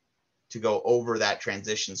to go over that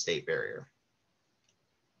transition state barrier.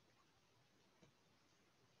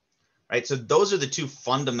 Right, so those are the two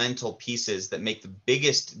fundamental pieces that make the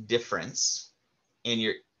biggest difference in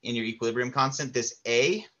your equilibrium constant. This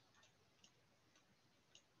A,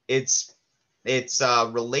 it's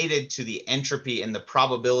related to the entropy and the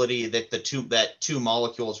probability that two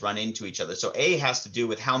molecules run into each other. So A has to do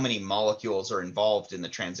with how many molecules are involved in the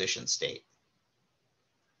transition state.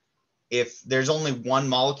 If there's only one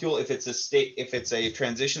molecule, if it's a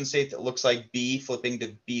transition state that looks like B flipping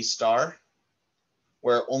to B star,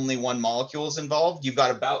 where only one molecule is involved, you've got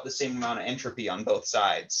about the same amount of entropy on both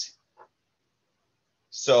sides.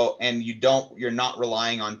 So, and you're not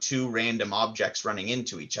relying on two random objects running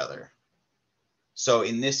into each other. So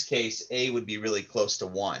in this case, A would be really close to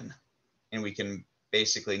 1, and we can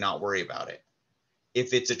basically not worry about it.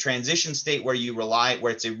 If it's a transition state where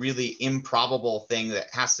where it's a really improbable thing that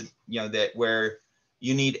has to, where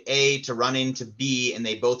you need A to run into B and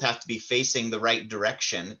they both have to be facing the right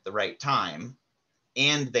direction at the right time,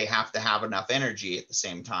 and they have to have enough energy at the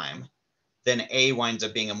same time, then A winds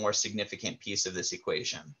up being a more significant piece of this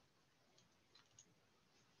equation.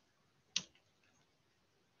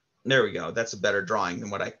 There we go. That's a better drawing than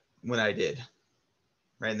what I did.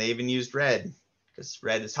 Right, and they even used red because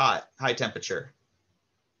red is hot, high temperature.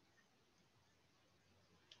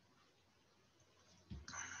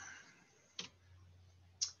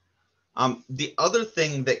 The other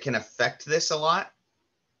thing that can affect this a lot,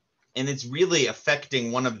 and it's really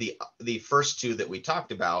affecting one of the first two that we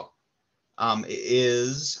talked about,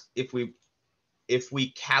 is if we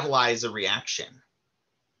catalyze a reaction.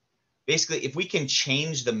 Basically, if we can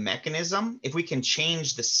change the mechanism, if we can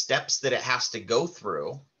change the steps that it has to go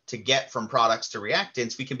through to get from products to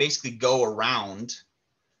reactants, we can basically go around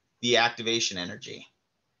the activation energy.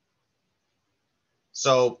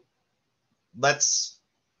 So let's,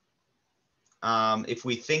 if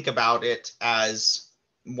we think about it as,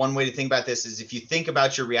 one way to think about this is if you think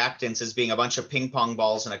about your reactants as being a bunch of ping pong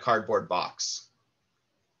balls in a cardboard box,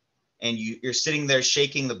 and you're sitting there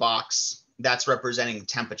shaking the box, that's representing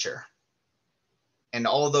temperature. And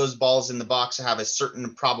all of those balls in the box have a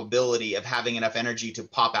certain probability of having enough energy to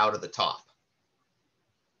pop out of the top.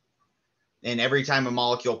 And every time a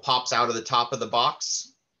molecule pops out of the top of the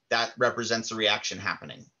box, that represents a reaction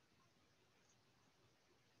happening.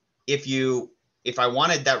 If I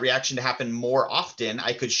wanted that reaction to happen more often,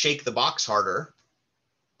 I could shake the box harder.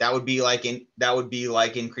 That would be like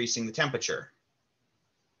increasing the temperature.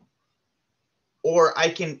 Or I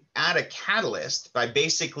can add a catalyst by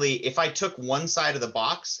basically, if I took one side of the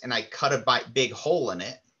box and I cut a big hole in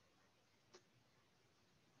it,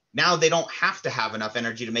 now they don't have to have enough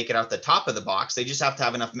energy to make it out the top of the box. They just have to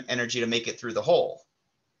have enough energy to make it through the hole.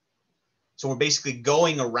 So we're basically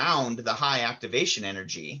going around the high activation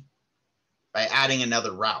energy by adding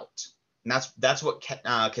another route. And that's what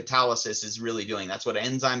catalysis is really doing. That's what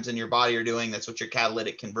enzymes in your body are doing. That's what your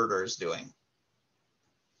catalytic converter is doing.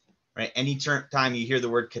 Right? Anytime you hear the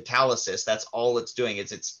word catalysis, that's all it's doing.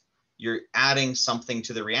 You're adding something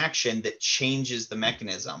to the reaction that changes the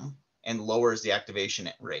mechanism and lowers the activation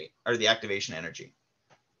rate or the activation energy.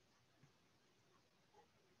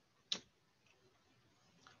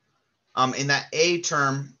 In that A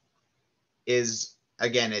term is,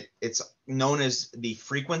 again, it's known as the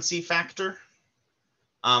frequency factor.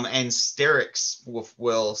 And sterics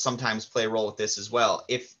will sometimes play a role with this as well.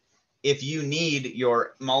 If you need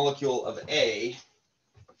your molecule of A,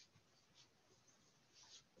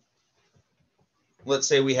 let's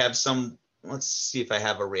say we have let's see if I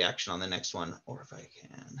have a reaction on the next one, or if I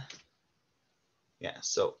can. Yeah,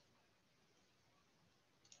 so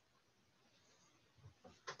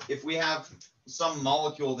if we have some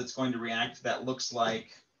molecule that's going to react that looks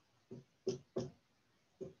like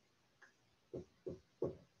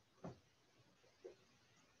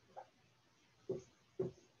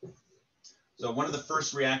So one of the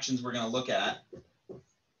first reactions we're going to look at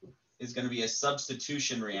is going to be a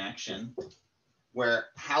substitution reaction where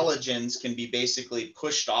halogens can be basically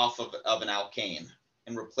pushed off of an alkane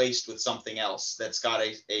and replaced with something else that's got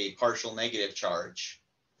a partial negative charge.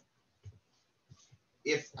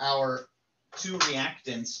 If our two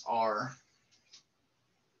reactants are,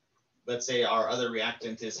 let's say our other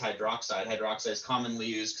reactant is hydroxide. Hydroxide is commonly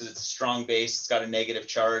used because it's a strong base, it's got a negative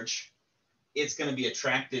charge. It's going to be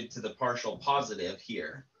attracted to the partial positive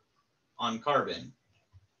here on carbon.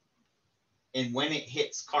 And when it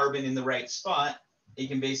hits carbon in the right spot, it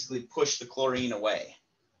can basically push the chlorine away.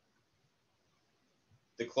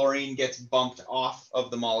 The chlorine gets bumped off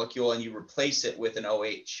of the molecule and you replace it with an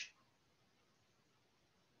OH.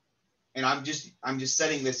 And I'm just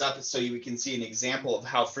setting this up so we can see an example of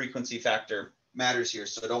how frequency factor matters here.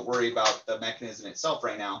 So don't worry about the mechanism itself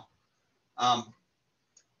right now.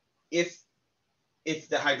 If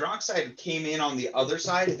the hydroxide came in on the other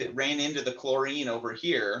side, if it ran into the chlorine over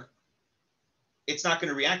here, it's not going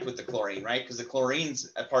to react with the chlorine, right? Because the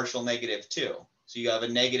chlorine's a partial negative too. So you have a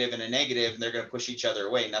negative, and they're going to push each other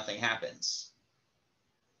away. Nothing happens.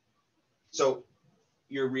 So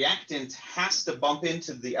your reactant has to bump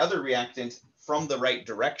into the other reactant from the right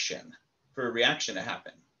direction for a reaction to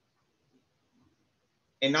happen.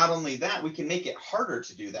 And not only that, we can make it harder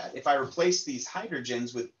to do that. If I replace these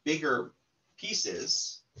hydrogens with bigger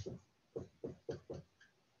pieces,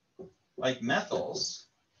 like methyls,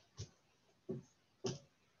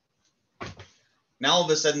 now all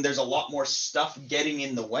of a sudden there's a lot more stuff getting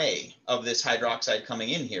in the way of this hydroxide coming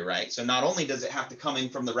in here, right? So not only does it have to come in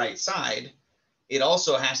from the right side, it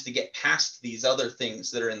also has to get past these other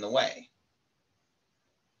things that are in the way.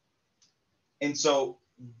 And so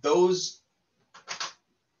those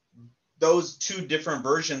two different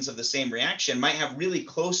versions of the same reaction might have really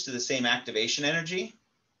close to the same activation energy,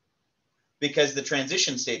 because the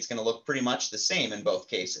transition state is going to look pretty much the same in both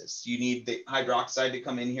cases. You need the hydroxide to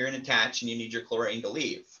come in here and attach, and you need your chlorine to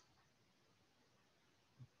leave.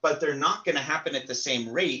 But they're not going to happen at the same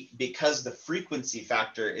rate because the frequency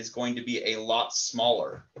factor is going to be a lot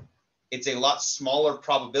smaller. It's a lot smaller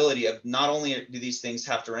probability of not only do these things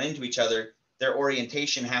have to run into each other, their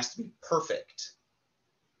orientation has to be perfect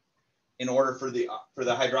in order for the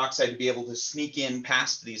hydroxide to be able to sneak in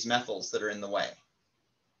past these methyls that are in the way.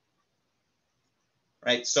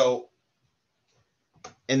 Right, so,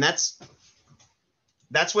 and that's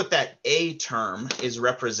what that A term is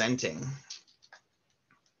representing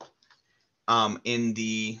in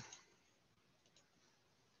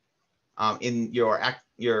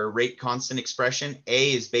your rate constant expression.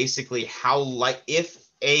 A is basically if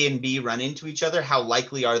A and B run into each other, how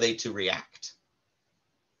likely are they to react?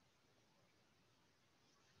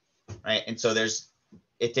 Right, and so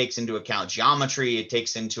it takes into account geometry, it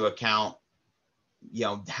takes into account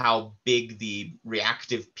how big the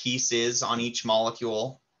reactive piece is on each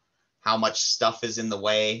molecule, how much stuff is in the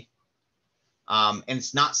way. And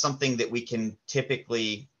it's not something that we can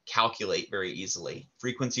typically calculate very easily.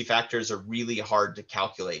 Frequency factors are really hard to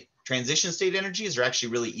calculate. Transition state energies are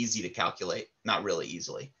actually really easy to calculate, not really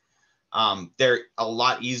easily. They're a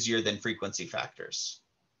lot easier than frequency factors,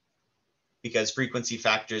 because frequency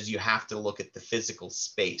factors, you have to look at the physical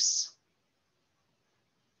space.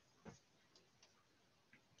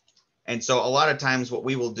 And so a lot of times what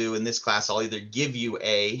we will do in this class, I'll either give you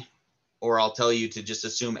A, or I'll tell you to just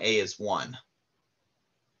assume A is 1.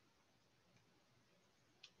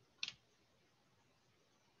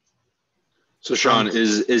 So Sean,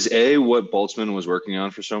 is A what Boltzmann was working on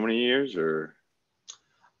for so many years, or?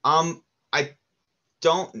 I'd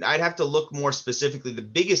have to look more specifically. The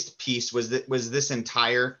biggest piece was this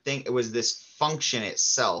entire thing. It was this function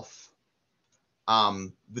itself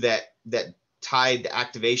that tied the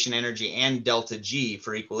activation energy and delta G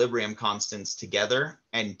for equilibrium constants together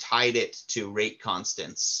and tied it to rate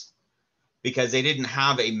constants, because they didn't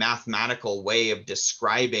have a mathematical way of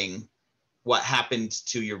describing what happened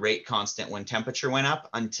to your rate constant when temperature went up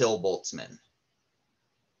until Boltzmann.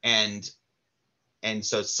 And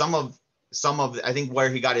so some of I think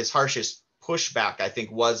where he got his harshest pushback, I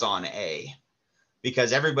think, was on A,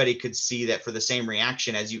 because everybody could see that for the same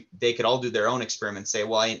reaction they could all do their own experiments, say,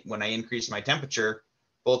 well, when I increase my temperature,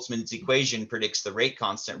 Boltzmann's equation predicts the rate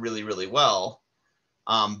constant really, really well.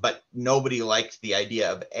 But nobody liked the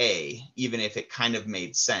idea of A, even if it kind of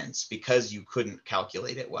made sense, because you couldn't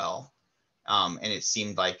calculate it well. And it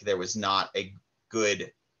seemed like there was not a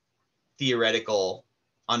good theoretical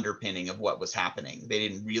underpinning of what was happening. They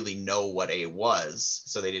didn't really know what A was,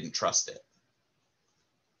 so they didn't trust it.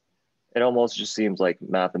 It almost just seems like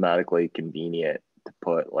mathematically convenient to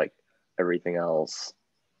put like everything else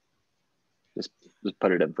Just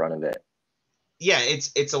put it in front of it. Yeah,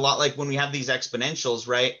 it's a lot like when we have these exponentials,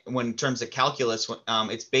 right? When in terms of calculus,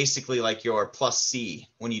 it's basically like your plus c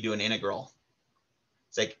when you do an integral.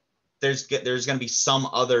 It's like there's going to be some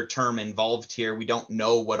other term involved here. We don't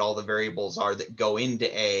know what all the variables are that go into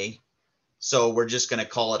A. So we're just going to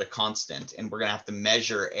call it a constant, and we're going to have to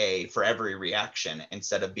measure A for every reaction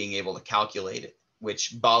instead of being able to calculate it,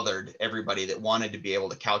 which bothered everybody that wanted to be able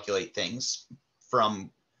to calculate things from,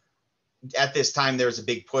 at this time, there was a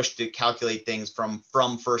big push to calculate things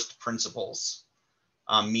from first principles,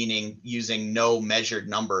 meaning using no measured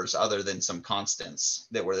numbers other than some constants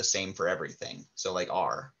that were the same for everything. So like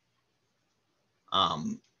R.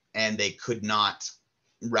 And they could not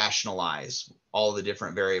rationalize all the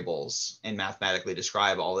different variables and mathematically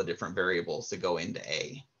describe all the different variables that go into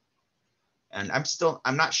A. And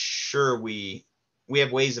I'm not sure we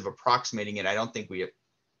have ways of approximating it. I don't think we have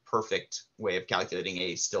perfect way of calculating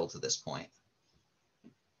A still to this point.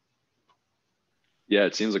 Yeah,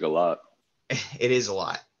 it seems like a lot. It is a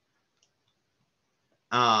lot.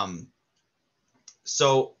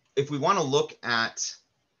 So if we want to look at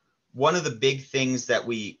one of the big things that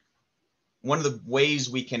one of the ways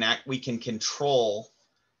we can control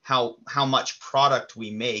how much product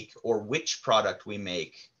we make or which product we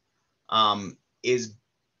make is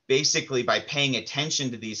basically by paying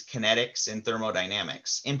attention to these kinetics and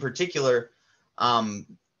thermodynamics. In particular,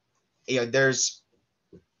 there's,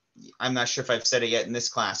 I'm not sure if I've said it yet in this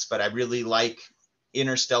class, but I really like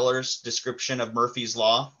Interstellar's description of Murphy's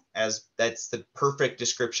Law, as that's the perfect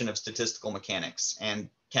description of statistical mechanics and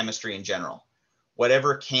chemistry in general.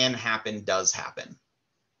 Whatever can happen does happen.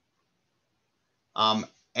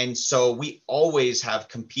 And so we always have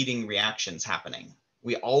competing reactions happening.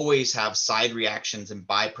 We always have side reactions and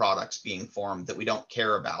byproducts being formed that we don't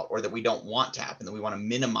care about or that we don't want to happen, that we want to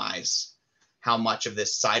minimize how much of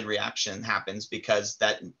this side reaction happens because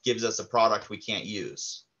that gives us a product we can't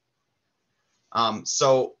use.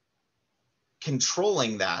 So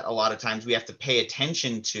controlling that, a lot of times we have to pay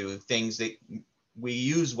attention to things that we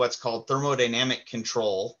use what's called thermodynamic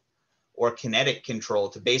control or kinetic control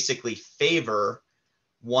to basically favor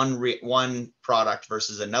one product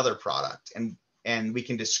versus another product. And we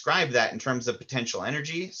can describe that in terms of potential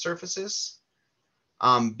energy surfaces.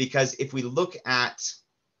 Because if we look at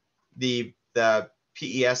the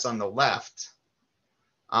PES on the left,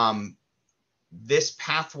 this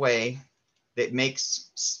pathway that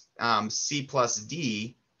makes C plus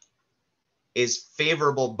D is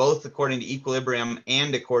favorable both according to equilibrium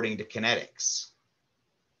and according to kinetics.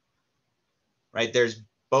 Right? There's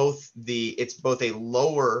it's both a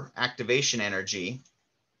lower activation energy,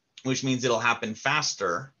 which means it'll happen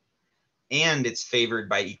faster, and it's favored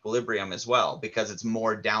by equilibrium as well because it's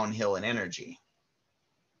more downhill in energy.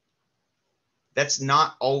 That's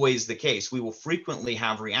not always the case. We will frequently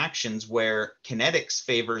have reactions where kinetics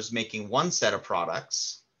favors making one set of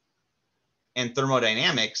products and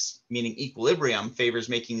thermodynamics, meaning equilibrium, favors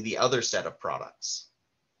making the other set of products.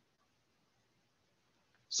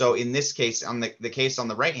 So in this case, on the case on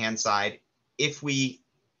the right-hand side, if we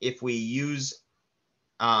use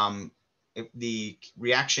if the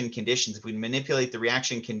reaction conditions, if we manipulate the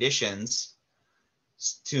reaction conditions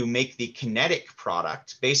to make the kinetic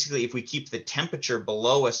product, basically if we keep the temperature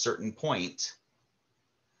below a certain point,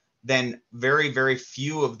 then very, very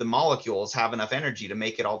few of the molecules have enough energy to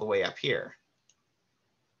make it all the way up here.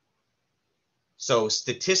 So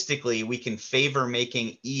statistically, we can favor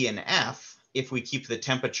making E and F if we keep the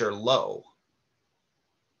temperature low,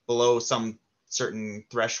 below some certain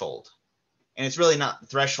threshold. And it's really not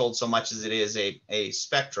threshold so much as it is a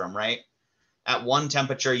spectrum, right? At one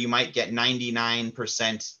temperature, you might get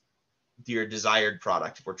 99% your desired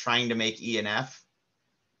product. If we're trying to make E and F,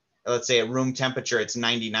 let's say at room temperature, it's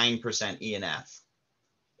 99% E and F.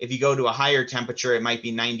 If you go to a higher temperature, it might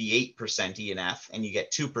be 98% E and F, and you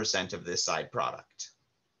get 2% of this side product.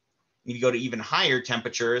 If you go to even higher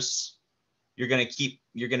temperatures, you're going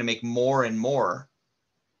to make more and more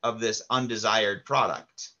of this undesired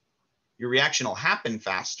product. Your reaction will happen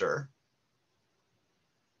faster,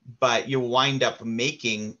 but you'll wind up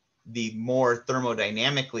making the more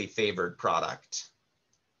thermodynamically favored product,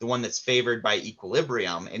 the one that's favored by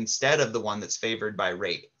equilibrium, instead of the one that's favored by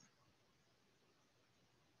rate.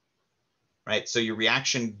 Right? So your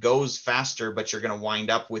reaction goes faster, but you're going to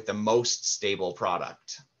wind up with the most stable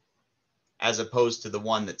product, as opposed to the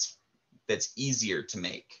one that's easier to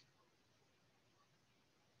make.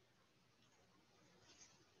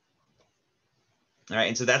 All right,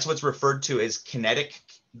 and so that's what's referred to as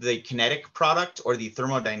the kinetic product or the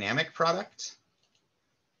thermodynamic product.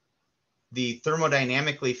 the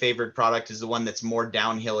thermodynamically favored product is the one that's more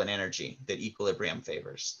downhill in energy that equilibrium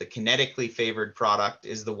favors. The kinetically favored product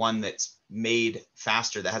is the one that's made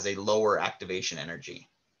faster, that has a lower activation energy.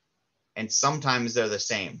 And sometimes they're the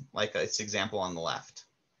same, like its example on the left.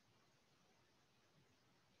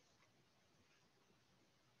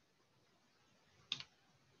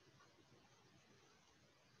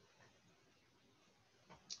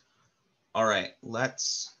 All right,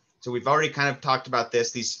 so we've already kind of talked about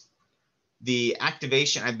this. The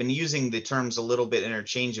activation, I've been using the terms a little bit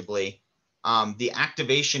interchangeably. The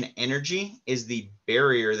activation energy is the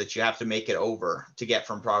barrier that you have to make it over to get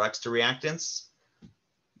from products to reactants.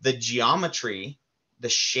 The geometry, the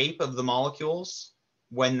shape of the molecules,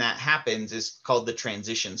 when that happens, is called the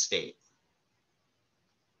transition state.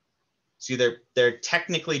 So they're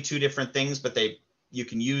technically two different things, but you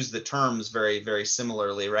can use the terms very, very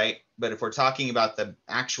similarly, right? But if we're talking about the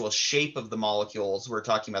actual shape of the molecules, we're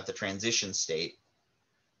talking about the transition state.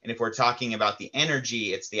 And if we're talking about the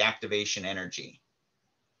energy, it's the activation energy.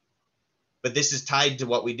 But this is tied to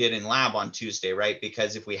what we did in lab on Tuesday, right?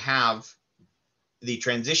 Because if we have the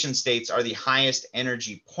transition states are the highest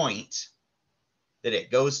energy point that it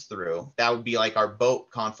goes through, that would be like our boat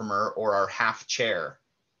conformer or our half chair,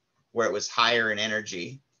 where it was higher in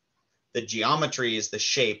energy. The geometry is the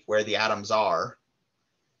shape where the atoms are,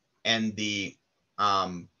 and the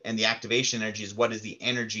activation energy is what is the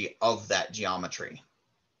energy of that geometry,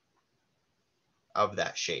 of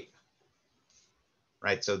that shape,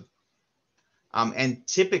 right? So, and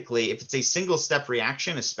typically, if it's a single step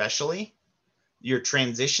reaction, especially, your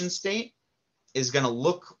transition state is going to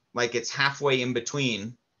look like it's halfway in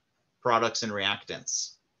between products and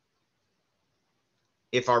reactants.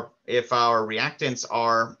 If our reactants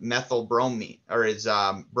are methyl bromine or is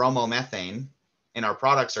bromomethane, and our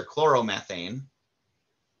products are chloromethane,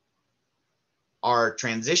 our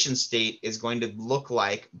transition state is going to look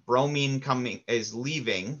like bromine is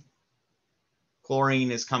leaving,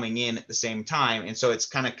 chlorine is coming in at the same time, and so it's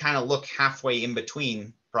kind of look halfway in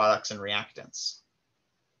between products and reactants,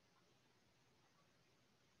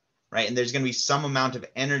 right? And there's going to be some amount of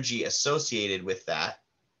energy associated with that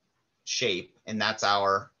shape, and that's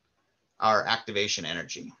our activation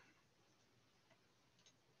energy.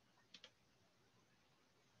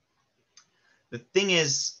 The thing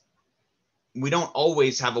is, we don't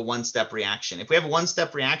always have a one-step reaction. If we have a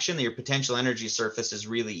one-step reaction, then your potential energy surface is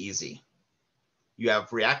really easy. You have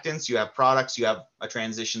reactants, you have products, you have a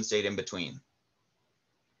transition state in between.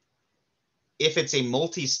 If it's a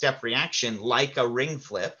multi-step reaction, like a ring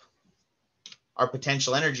flip, our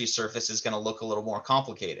potential energy surface is going to look a little more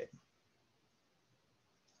complicated,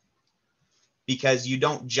 because you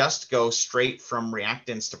don't just go straight from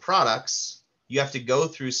reactants to products. You have to go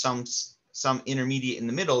through some intermediate in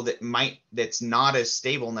the middle that's not as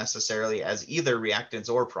stable necessarily as either reactants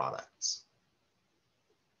or products.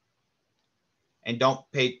 And don't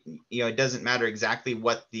pay, it doesn't matter exactly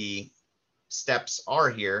what the steps are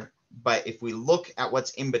here, but if we look at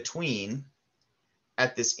what's in between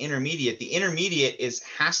at this intermediate, the intermediate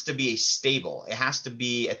has to be stable. It has to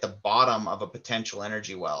be at the bottom of a potential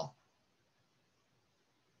energy well.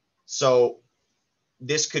 So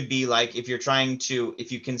this could be like if you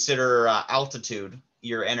consider altitude,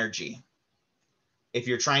 your energy. If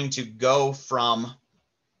you're trying to go from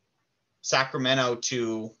Sacramento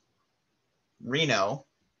to Reno,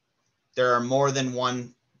 there's more than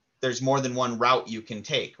one route you can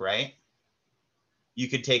take, right? You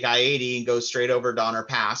could take I-80 and go straight over Donner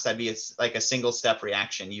Pass. That'd be like a single step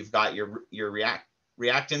reaction. You've got your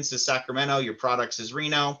reactants is Sacramento, your products is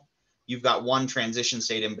Reno. You've got one transition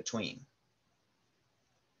state in between.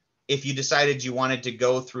 If you decided you wanted to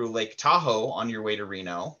go through Lake Tahoe on your way to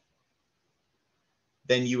Reno,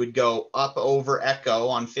 then you would go up over Echo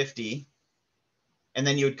on 50, and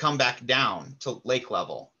then you would come back down to lake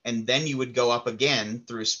level. And then you would go up again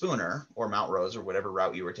through Spooner or Mount Rose or whatever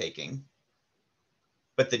route you were taking.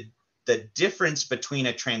 But the difference between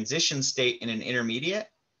a transition state and an intermediate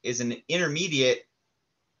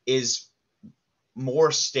is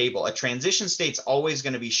more stable. A transition state's always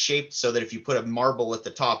going to be shaped so that if you put a marble at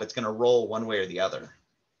the top, it's going to roll one way or the other.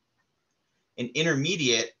 An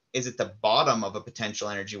intermediate is at the bottom of a potential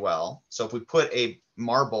energy well. So if we put a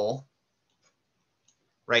marble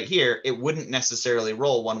right here, it wouldn't necessarily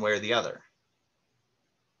roll one way or the other.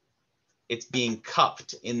 It's being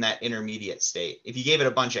cupped in that intermediate state. If you gave it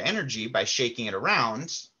a bunch of energy by shaking it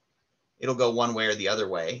around, it'll go one way or the other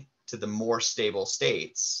way to the more stable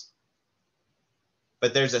states.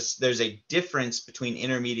 But there's a difference between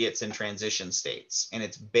intermediates and transition states, and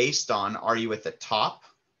it's based on, are you at the top?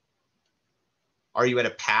 Are you at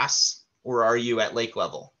a pass, or are you at lake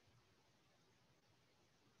level?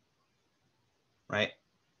 right?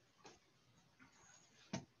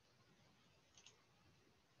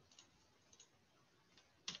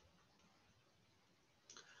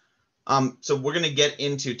 So we're going to get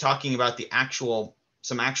into talking about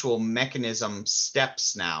some actual mechanism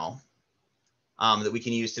steps now that we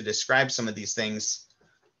can use to describe some of these things.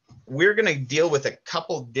 We're going to deal with a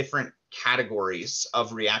couple different categories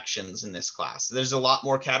of reactions in this class. There's a lot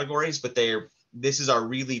more categories, but this is our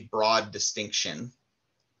really broad distinction.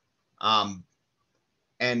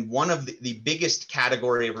 And one of the biggest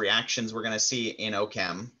category of reactions we're going to see in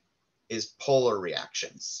OChem is polar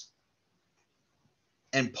reactions.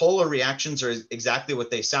 And polar reactions are exactly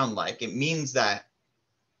what they sound like. It means that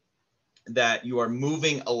you are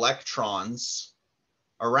moving electrons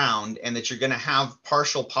around and that you're going to have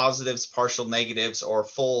partial positives, partial negatives, or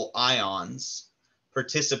full ions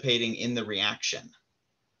participating in the reaction.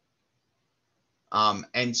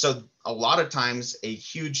 And so a lot of times a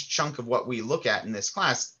huge chunk of what we look at in this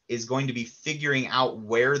class is going to be figuring out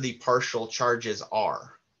where the partial charges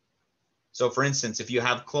are. So for instance, if you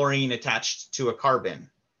have chlorine attached to a carbon,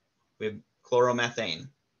 we have chloromethane.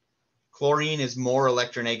 Chlorine is more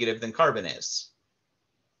electronegative than carbon is.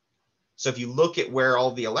 So if you look at where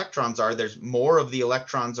all the electrons are, there's more of the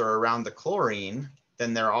electrons are around the chlorine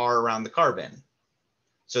than there are around the carbon.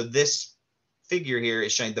 So this figure here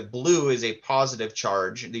is showing the blue is a positive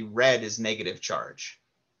charge, the red is negative charge.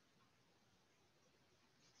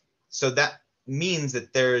 So that means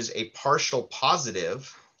that there's a partial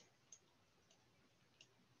positive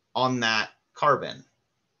on that carbon.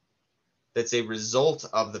 That's a result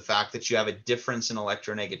of the fact that you have a difference in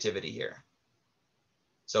electronegativity here.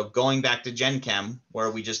 So going back to Gen Chem,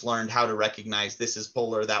 where we just learned how to recognize this is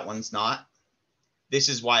polar, that one's not, this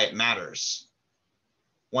is why it matters.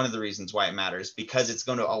 One of the reasons why it matters, because it's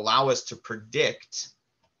going to allow us to predict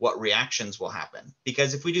what reactions will happen.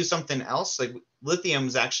 Because if we do something else, like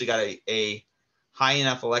lithium's actually got a high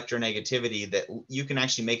enough electronegativity that you can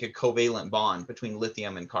actually make a covalent bond between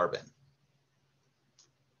lithium and carbon.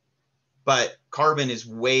 But carbon is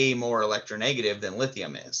way more electronegative than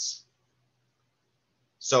lithium is.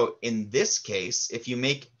 So in this case, if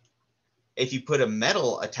you put a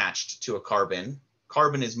metal attached to a carbon,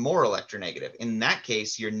 carbon is more electronegative. In that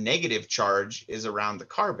case, your negative charge is around the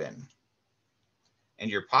carbon,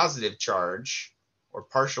 and your positive charge, or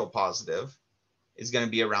partial positive, is going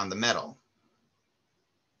to be around the metal.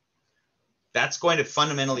 That's going to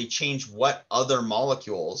fundamentally change what other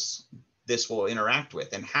molecules this will interact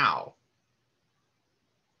with and how.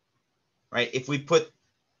 Right? If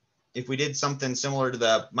we did something similar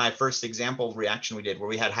to my first example reaction we did, where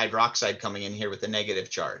we had hydroxide coming in here with a negative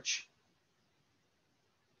charge.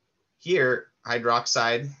 Here,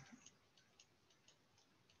 hydroxide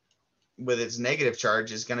with its negative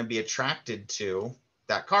charge is going to be attracted to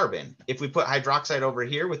that carbon. If we put hydroxide over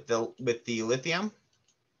here with the lithium,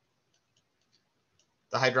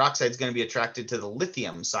 the hydroxide is going to be attracted to the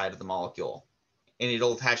lithium side of the molecule, and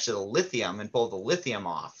it'll attach to the lithium and pull the lithium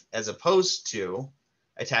off, as opposed to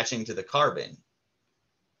attaching to the carbon.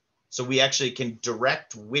 So we actually can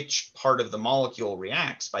direct which part of the molecule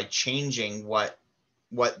reacts by changing where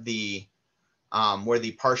the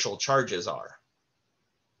partial charges are.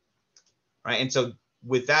 Right? And so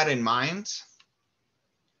with that in mind,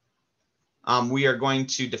 we are going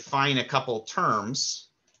to define a couple terms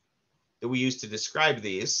that we use to describe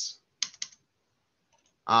these.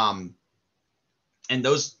 And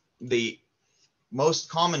the most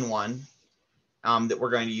common one that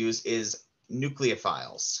we're going to use is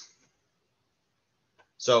nucleophiles.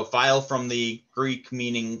 So phile from the Greek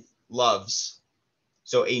meaning loves.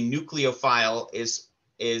 So a nucleophile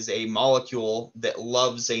is a molecule that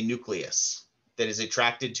loves a nucleus, that is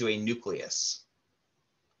attracted to a nucleus.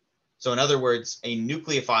 So in other words, a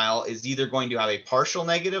nucleophile is either going to have a partial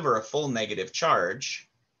negative or a full negative charge,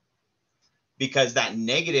 because that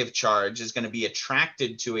negative charge is going to be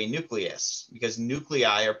attracted to a nucleus, because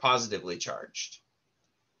nuclei are positively charged.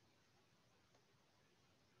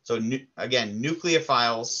 So again,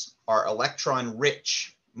 nucleophiles are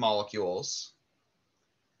electron-rich molecules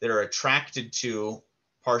that are attracted to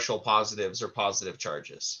partial positives or positive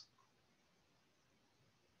charges.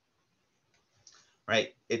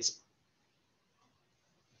 Right? It's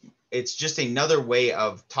just another way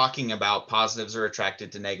of talking about positives are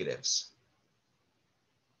attracted to negatives.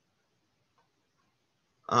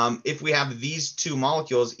 If we have these two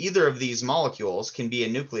molecules, either of these molecules can be a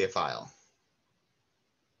nucleophile.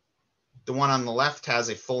 The one on the left has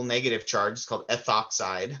a full negative charge, it's called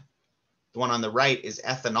ethoxide. The one on the right is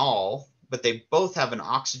ethanol, but they both have an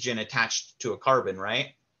oxygen attached to a carbon,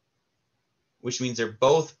 right? Which means they're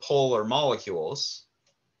both polar molecules.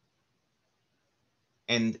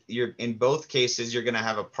 And in both cases, you're going to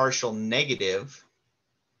have a partial negative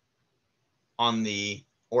on the,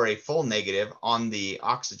 or a full negative on the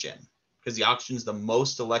oxygen, because the oxygen is the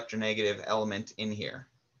most electronegative element in here,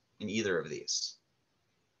 in either of these.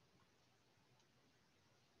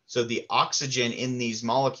 So the oxygen in these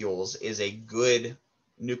molecules is a good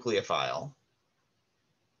nucleophile,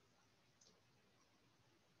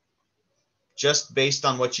 just based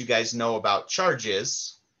on what you guys know about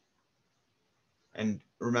charges. And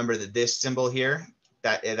remember that this symbol here,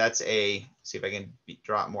 that's a, see if I can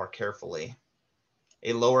draw it more carefully.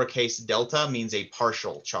 A lowercase delta means a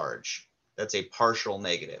partial charge. That's a partial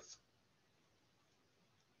negative.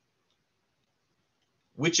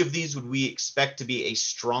 Which of these would we expect to be a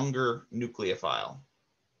stronger nucleophile?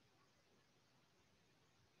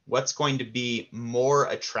 What's going to be more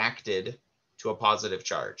attracted to a positive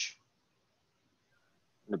charge?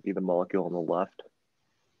 Would be the molecule on the left.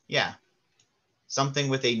 Yeah. Something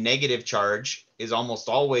with a negative charge is almost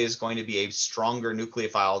always going to be a stronger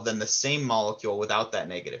nucleophile than the same molecule without that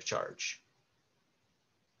negative charge.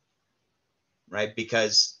 Right?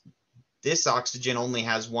 Because this oxygen only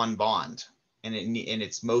has one bond, and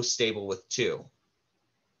it's most stable with two.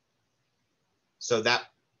 So that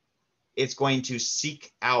it's going to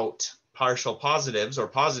seek out partial positives or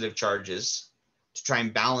positive charges to try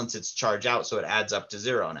and balance its charge out so it adds up to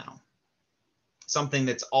zero now. Something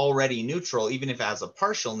that's already neutral, even if it has a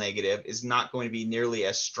partial negative, is not going to be nearly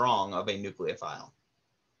as strong of a nucleophile.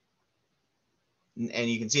 And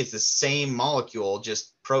you can see it's the same molecule,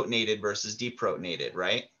 just protonated versus deprotonated,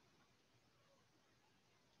 right?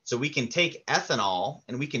 So we can take ethanol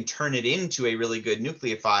and we can turn it into a really good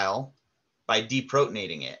nucleophile by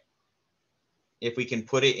deprotonating it. If we can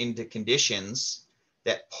put it into conditions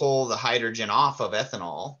that pull the hydrogen off of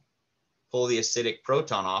ethanol, pull the acidic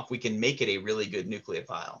proton off, we can make it a really good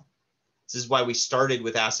nucleophile. This is why we started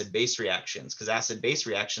with acid-base reactions, because acid-base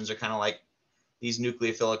reactions are kind of like these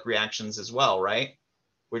nucleophilic reactions as well, right?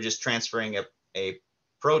 We're just transferring a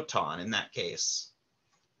proton in that case.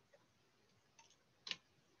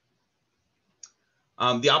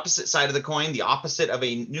 The opposite side of the coin, the opposite of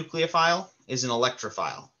a nucleophile is an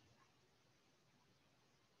electrophile.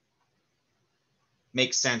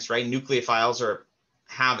 Makes sense, right? Nucleophiles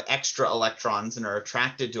have extra electrons and are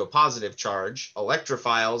attracted to a positive charge.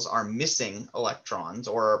 Electrophiles are missing electrons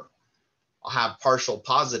or have partial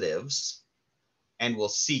positives and will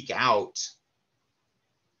seek out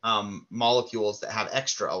molecules that have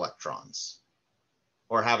extra electrons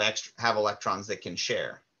or have electrons that can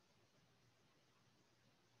share.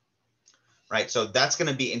 Right, so that's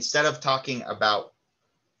going to be, instead of talking about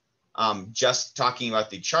just talking about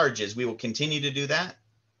the charges, we will continue to do that.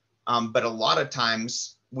 But a lot of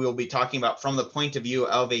times we'll be talking about from the point of view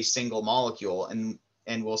of a single molecule,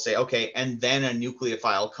 and we'll say, okay, and then a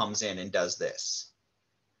nucleophile comes in and does this.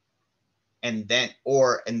 And then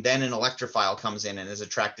an electrophile comes in and is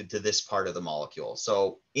attracted to this part of the molecule.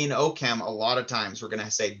 So in OChem, a lot of times we're going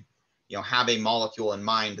to say, have a molecule in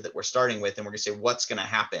mind that we're starting with, and we're going to say, what's going to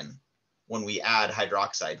happen when we add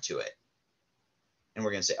hydroxide to it? And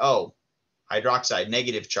we're going to say, oh, hydroxide,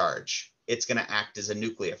 negative charge. It's going to act as a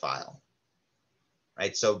nucleophile,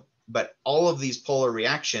 right? So, but all of these polar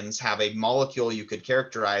reactions have a molecule you could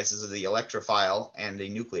characterize as the electrophile and a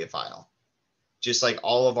nucleophile. Just like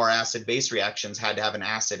all of our acid-base reactions had to have an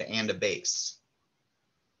acid and a base.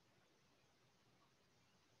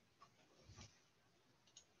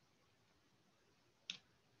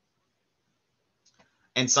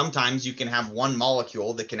 And sometimes you can have one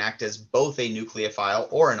molecule that can act as both a nucleophile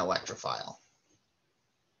or an electrophile.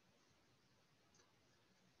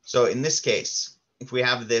 So in this case, if we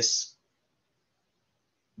have this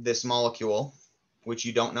molecule, which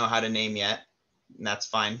you don't know how to name yet, and that's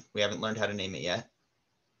fine, we haven't learned how to name it yet.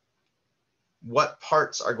 What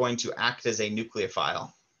parts are going to act as a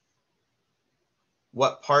nucleophile?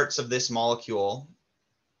 What parts of this molecule,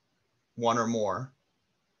 one or more,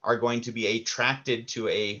 are going to be attracted to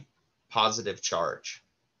a positive charge?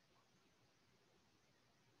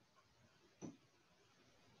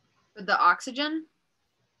 The oxygen?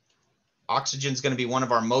 Oxygen is going to be one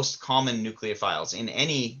of our most common nucleophiles. In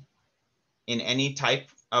any type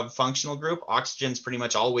of functional group, oxygen is pretty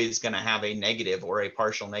much always going to have a negative or a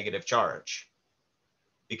partial negative charge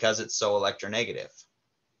because it's so electronegative.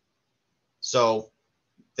 So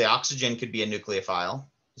the oxygen could be a nucleophile.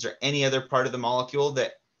 Is there any other part of the molecule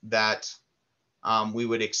that we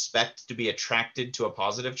would expect to be attracted to a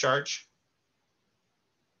positive charge?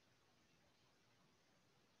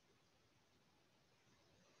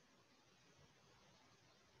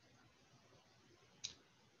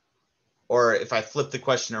 Or if I flip the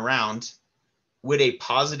question around, would a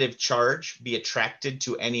positive charge be attracted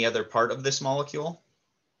to any other part of this molecule?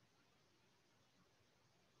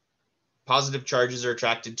 Positive charges are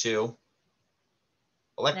attracted to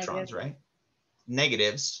electrons, right?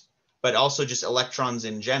 Negatives, but also just electrons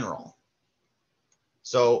in general.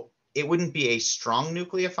 So it wouldn't be a strong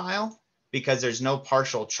nucleophile because there's no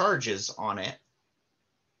partial charges on it.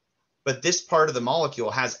 But this part of the molecule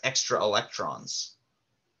has extra electrons.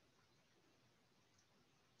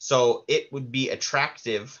 So it would be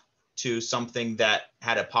attractive to something that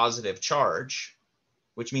had a positive charge,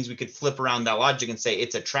 which means we could flip around that logic and say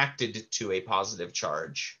it's attracted to a positive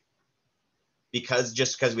charge because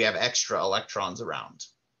we have extra electrons around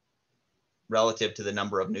relative to the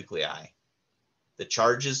number of nuclei. The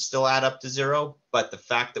charges still add up to 0, but the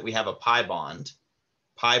fact that we have a pi bonds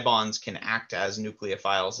can act as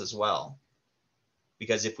nucleophiles as well.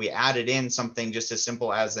 Because if we added in something just as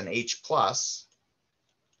simple as an H+,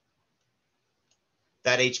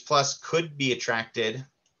 that H+ could be attracted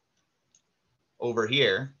over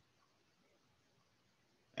here.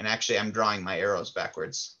 And actually, I'm drawing my arrows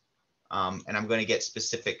backwards. And I'm going to get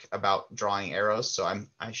specific about drawing arrows, so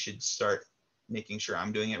I should start making sure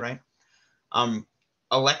I'm doing it right.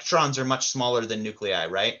 Electrons are much smaller than nuclei,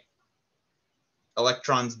 right?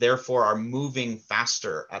 Electrons, therefore, are moving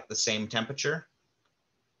faster at the same temperature.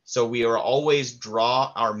 So we are always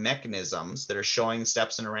draw our mechanisms that are showing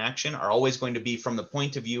steps in a reaction are always going to be from the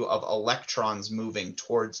point of view of electrons moving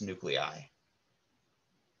towards nuclei.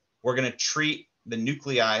 We're going to treat the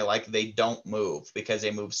nuclei like they don't move because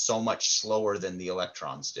they move so much slower than the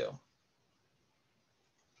electrons do.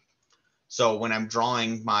 So when I'm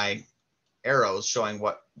drawing my arrows showing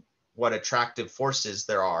what attractive forces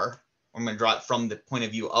there are, I'm going to draw it from the point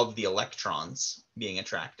of view of the electrons being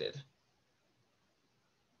attracted.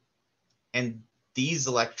 And these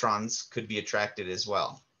electrons could be attracted as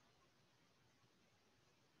well.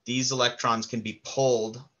 These electrons can be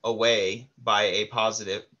pulled away by a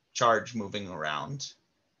positive charge moving around.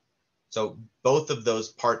 So both of those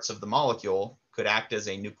parts of the molecule could act as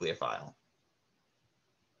a nucleophile.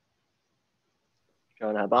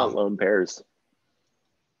 John, how about lone pairs?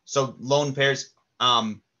 So lone pairs,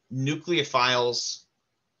 nucleophiles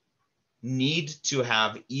need to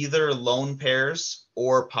have either lone pairs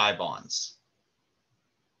or pi bonds.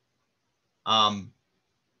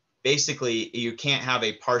 Basically, you can't have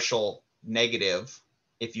a partial negative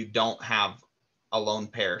if you don't have a lone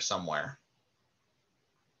pair somewhere.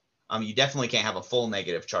 You definitely can't have a full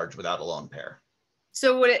negative charge without a lone pair.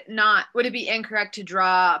 So would it be incorrect to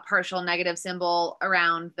draw a partial negative symbol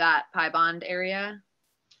around that pi bond area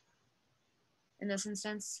in this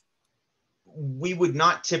instance? We would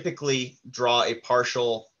not typically draw a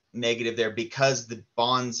partial negative there because the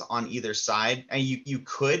bonds on either side, and you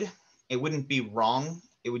could, it wouldn't be wrong.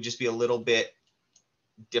 It would just be a little bit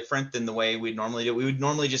different than the way we'd normally do. We would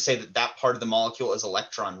normally just say that that part of the molecule is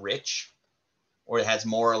electron rich or it has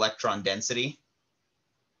more electron density.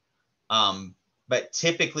 But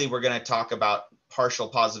typically we're going to talk about partial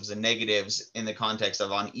positives and negatives in the context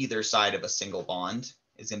of on either side of a single bond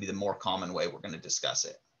is going to be the more common way we're going to discuss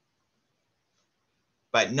it.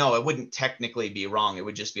 But no, it wouldn't technically be wrong. It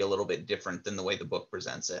would just be a little bit different than the way the book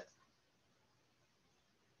presents it.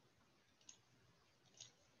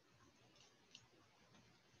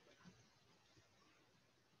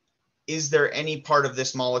 Is there any part of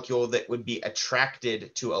this molecule that would be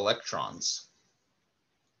attracted to electrons?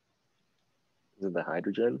 Is it the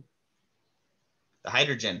hydrogen? The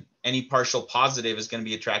hydrogen, any partial positive is going to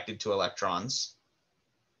be attracted to electrons.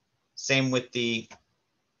 Same with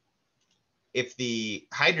if the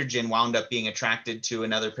hydrogen wound up being attracted to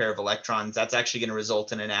another pair of electrons, that's actually going to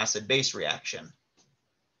result in an acid-base reaction.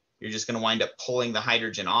 You're just going to wind up pulling the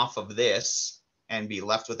hydrogen off of this and be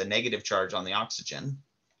left with a negative charge on the oxygen.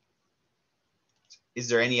 Is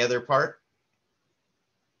there any other part?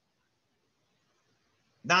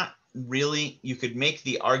 Not really. You could make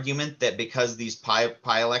the argument that because these pi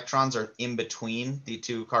electrons are in between the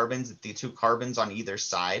two carbons, that the two carbons on either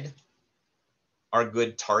side are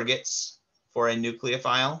good targets for a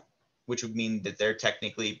nucleophile, which would mean that they're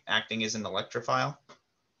technically acting as an electrophile.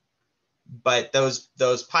 But those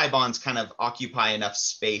pi bonds kind of occupy enough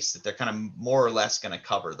space that they're kind of more or less going to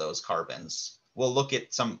cover those carbons. We'll look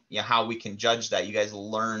at some, how we can judge that. You guys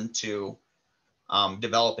learn to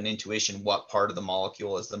develop an intuition what part of the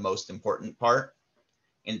molecule is the most important part.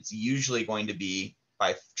 And it's usually going to be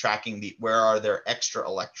by tracking where are there extra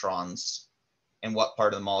electrons and what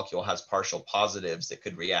part of the molecule has partial positives that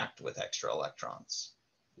could react with extra electrons.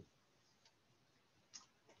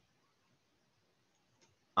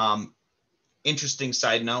 Interesting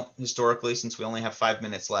side note, historically, since we only have 5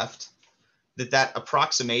 minutes left, that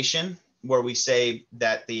approximation where we say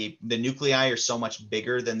that the nuclei are so much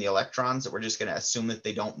bigger than the electrons that we're just going to assume that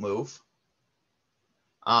they don't move.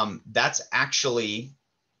 That's actually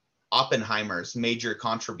Oppenheimer's major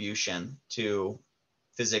contribution to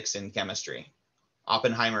physics and chemistry.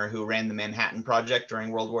 Oppenheimer, who ran the Manhattan Project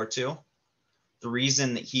during World War II, the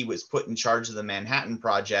reason that he was put in charge of the Manhattan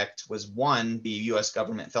Project was, one, the US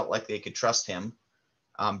government felt like they could trust him,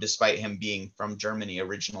 despite him being from Germany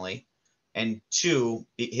originally. And two,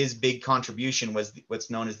 his big contribution was what's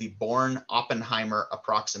known as the Born-Oppenheimer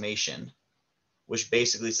approximation, which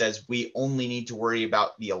basically says we only need to worry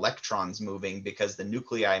about the electrons moving because the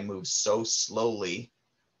nuclei move so slowly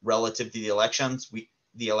relative to the electrons.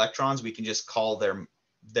 We can just call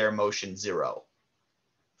their motion zero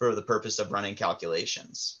for the purpose of running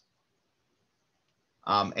calculations.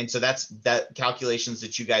 And so that calculations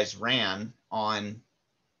that you guys ran on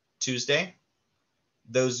Tuesday,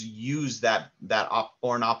 those use that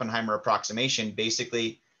Born-Oppenheimer approximation.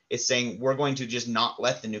 Basically, it's saying we're going to just not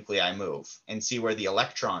let the nuclei move and see where the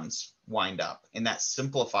electrons wind up. And that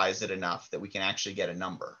simplifies it enough that we can actually get a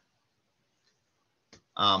number.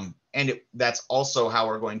 That's also how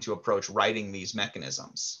we're going to approach writing these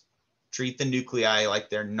mechanisms. Treat the nuclei like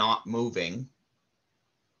they're not moving,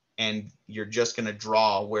 and you're just going to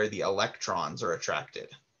draw where the electrons are attracted.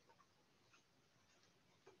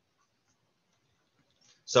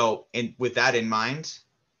 So with that in mind,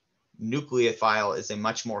 nucleophile is a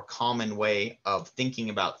much more common way of thinking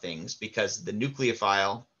about things because the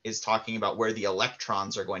nucleophile is talking about where the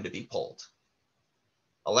electrons are going to be pulled.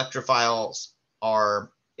 Electrophiles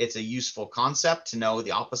it's a useful concept to know the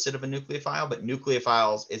opposite of a nucleophile, but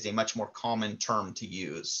nucleophiles is a much more common term to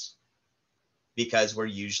use because we're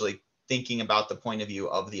usually thinking about the point of view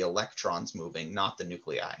of the electrons moving, not the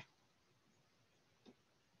nuclei.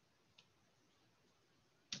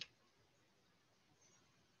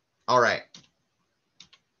 All right,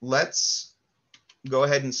 let's go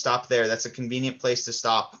ahead and stop there. That's a convenient place to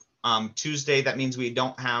stop. Tuesday, that means we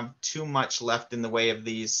don't have too much left in the way of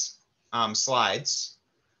these slides.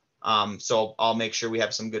 So I'll make sure we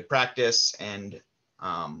have some good practice and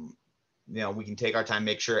we can take our time,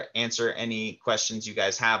 make sure answer any questions you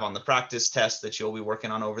guys have on the practice test that you'll be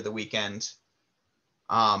working on over the weekend.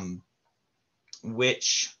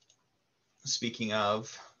 Which, speaking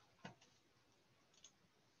of,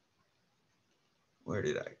 where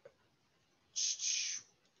did I go?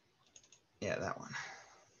 Yeah, that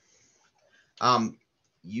one.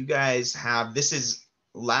 You guys have, this is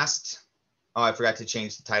last, oh, I forgot to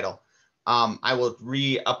change the title. I will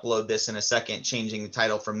re-upload this in a second, changing the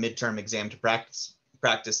title from midterm exam to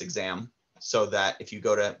practice exam, so that if you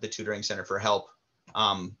go to the Tutoring Center for help,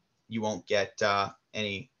 you won't get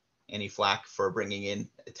any flack for bringing in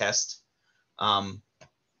a test.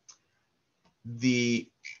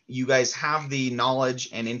 You guys have the knowledge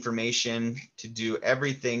and information to do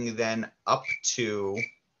everything then up to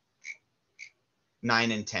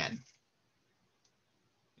 9 and 10.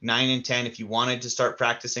 9 and 10, if you wanted to start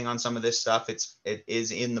practicing on some of this stuff, it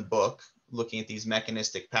is in the book, looking at these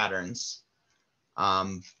mechanistic patterns.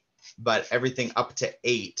 But everything up to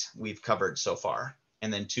 8 we've covered so far.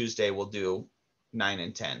 And then Tuesday we'll do 9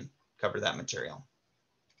 and 10, cover that material.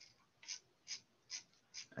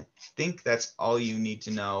 I think that's all you need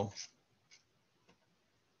to know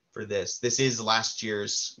for this. This is last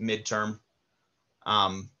year's midterm.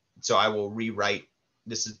 So I will rewrite,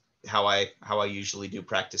 this is how I usually do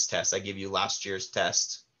practice tests. I give you last year's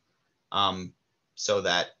test, so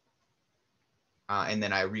that, and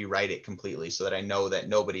then I rewrite it completely so that I know that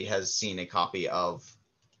nobody has seen a copy of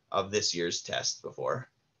this year's test before.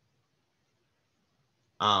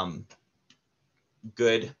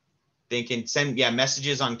 Good. They can send,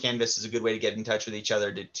 messages on Canvas is a good way to get in touch with each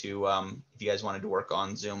other to if you guys wanted to work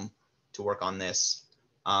on Zoom to work on this.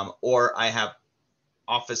 Or I have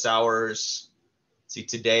office hours. See,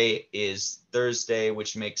 today is Thursday,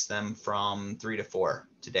 which makes them from 3 to 4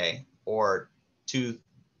 today, or 2:30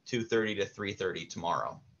 to 3:30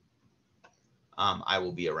 tomorrow. I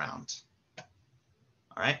will be around. All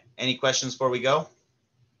right. Any questions before we go?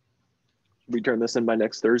 We turn this in by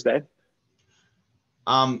next Thursday?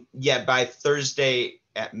 Yeah, by Thursday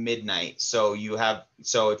at midnight. So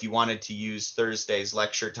if you wanted to use Thursday's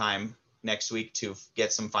lecture time next week to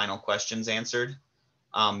get some final questions answered,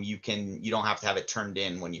 you don't have to have it turned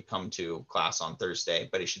in when you come to class on Thursday,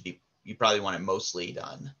 but it should be, you probably want it mostly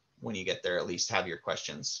done when you get there, at least have your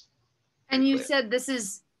questions. And you said this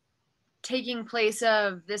is taking place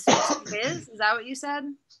of this week's quiz? Is that what you said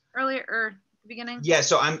earlier? Or the beginning? Yeah,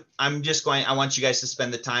 so I'm just going, I want you guys to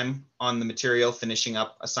spend the time on the material, finishing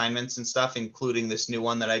up assignments and stuff, including this new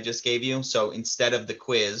one that I just gave you. So instead of the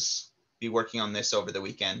quiz, be working on this over the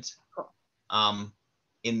weekend. Cool.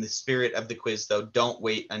 In the spirit of the quiz though, don't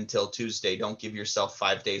wait until Tuesday. Don't give yourself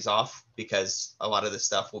 5 days off, because a lot of this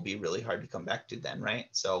stuff will be really hard to come back to then, right?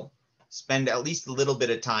 So spend at least a little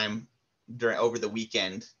bit of time over the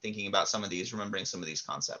weekend thinking about some of these, remembering some of these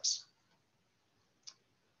concepts.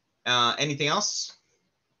 Anything else?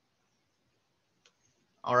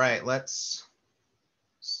 All right, I'll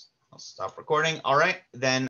stop recording. All right, then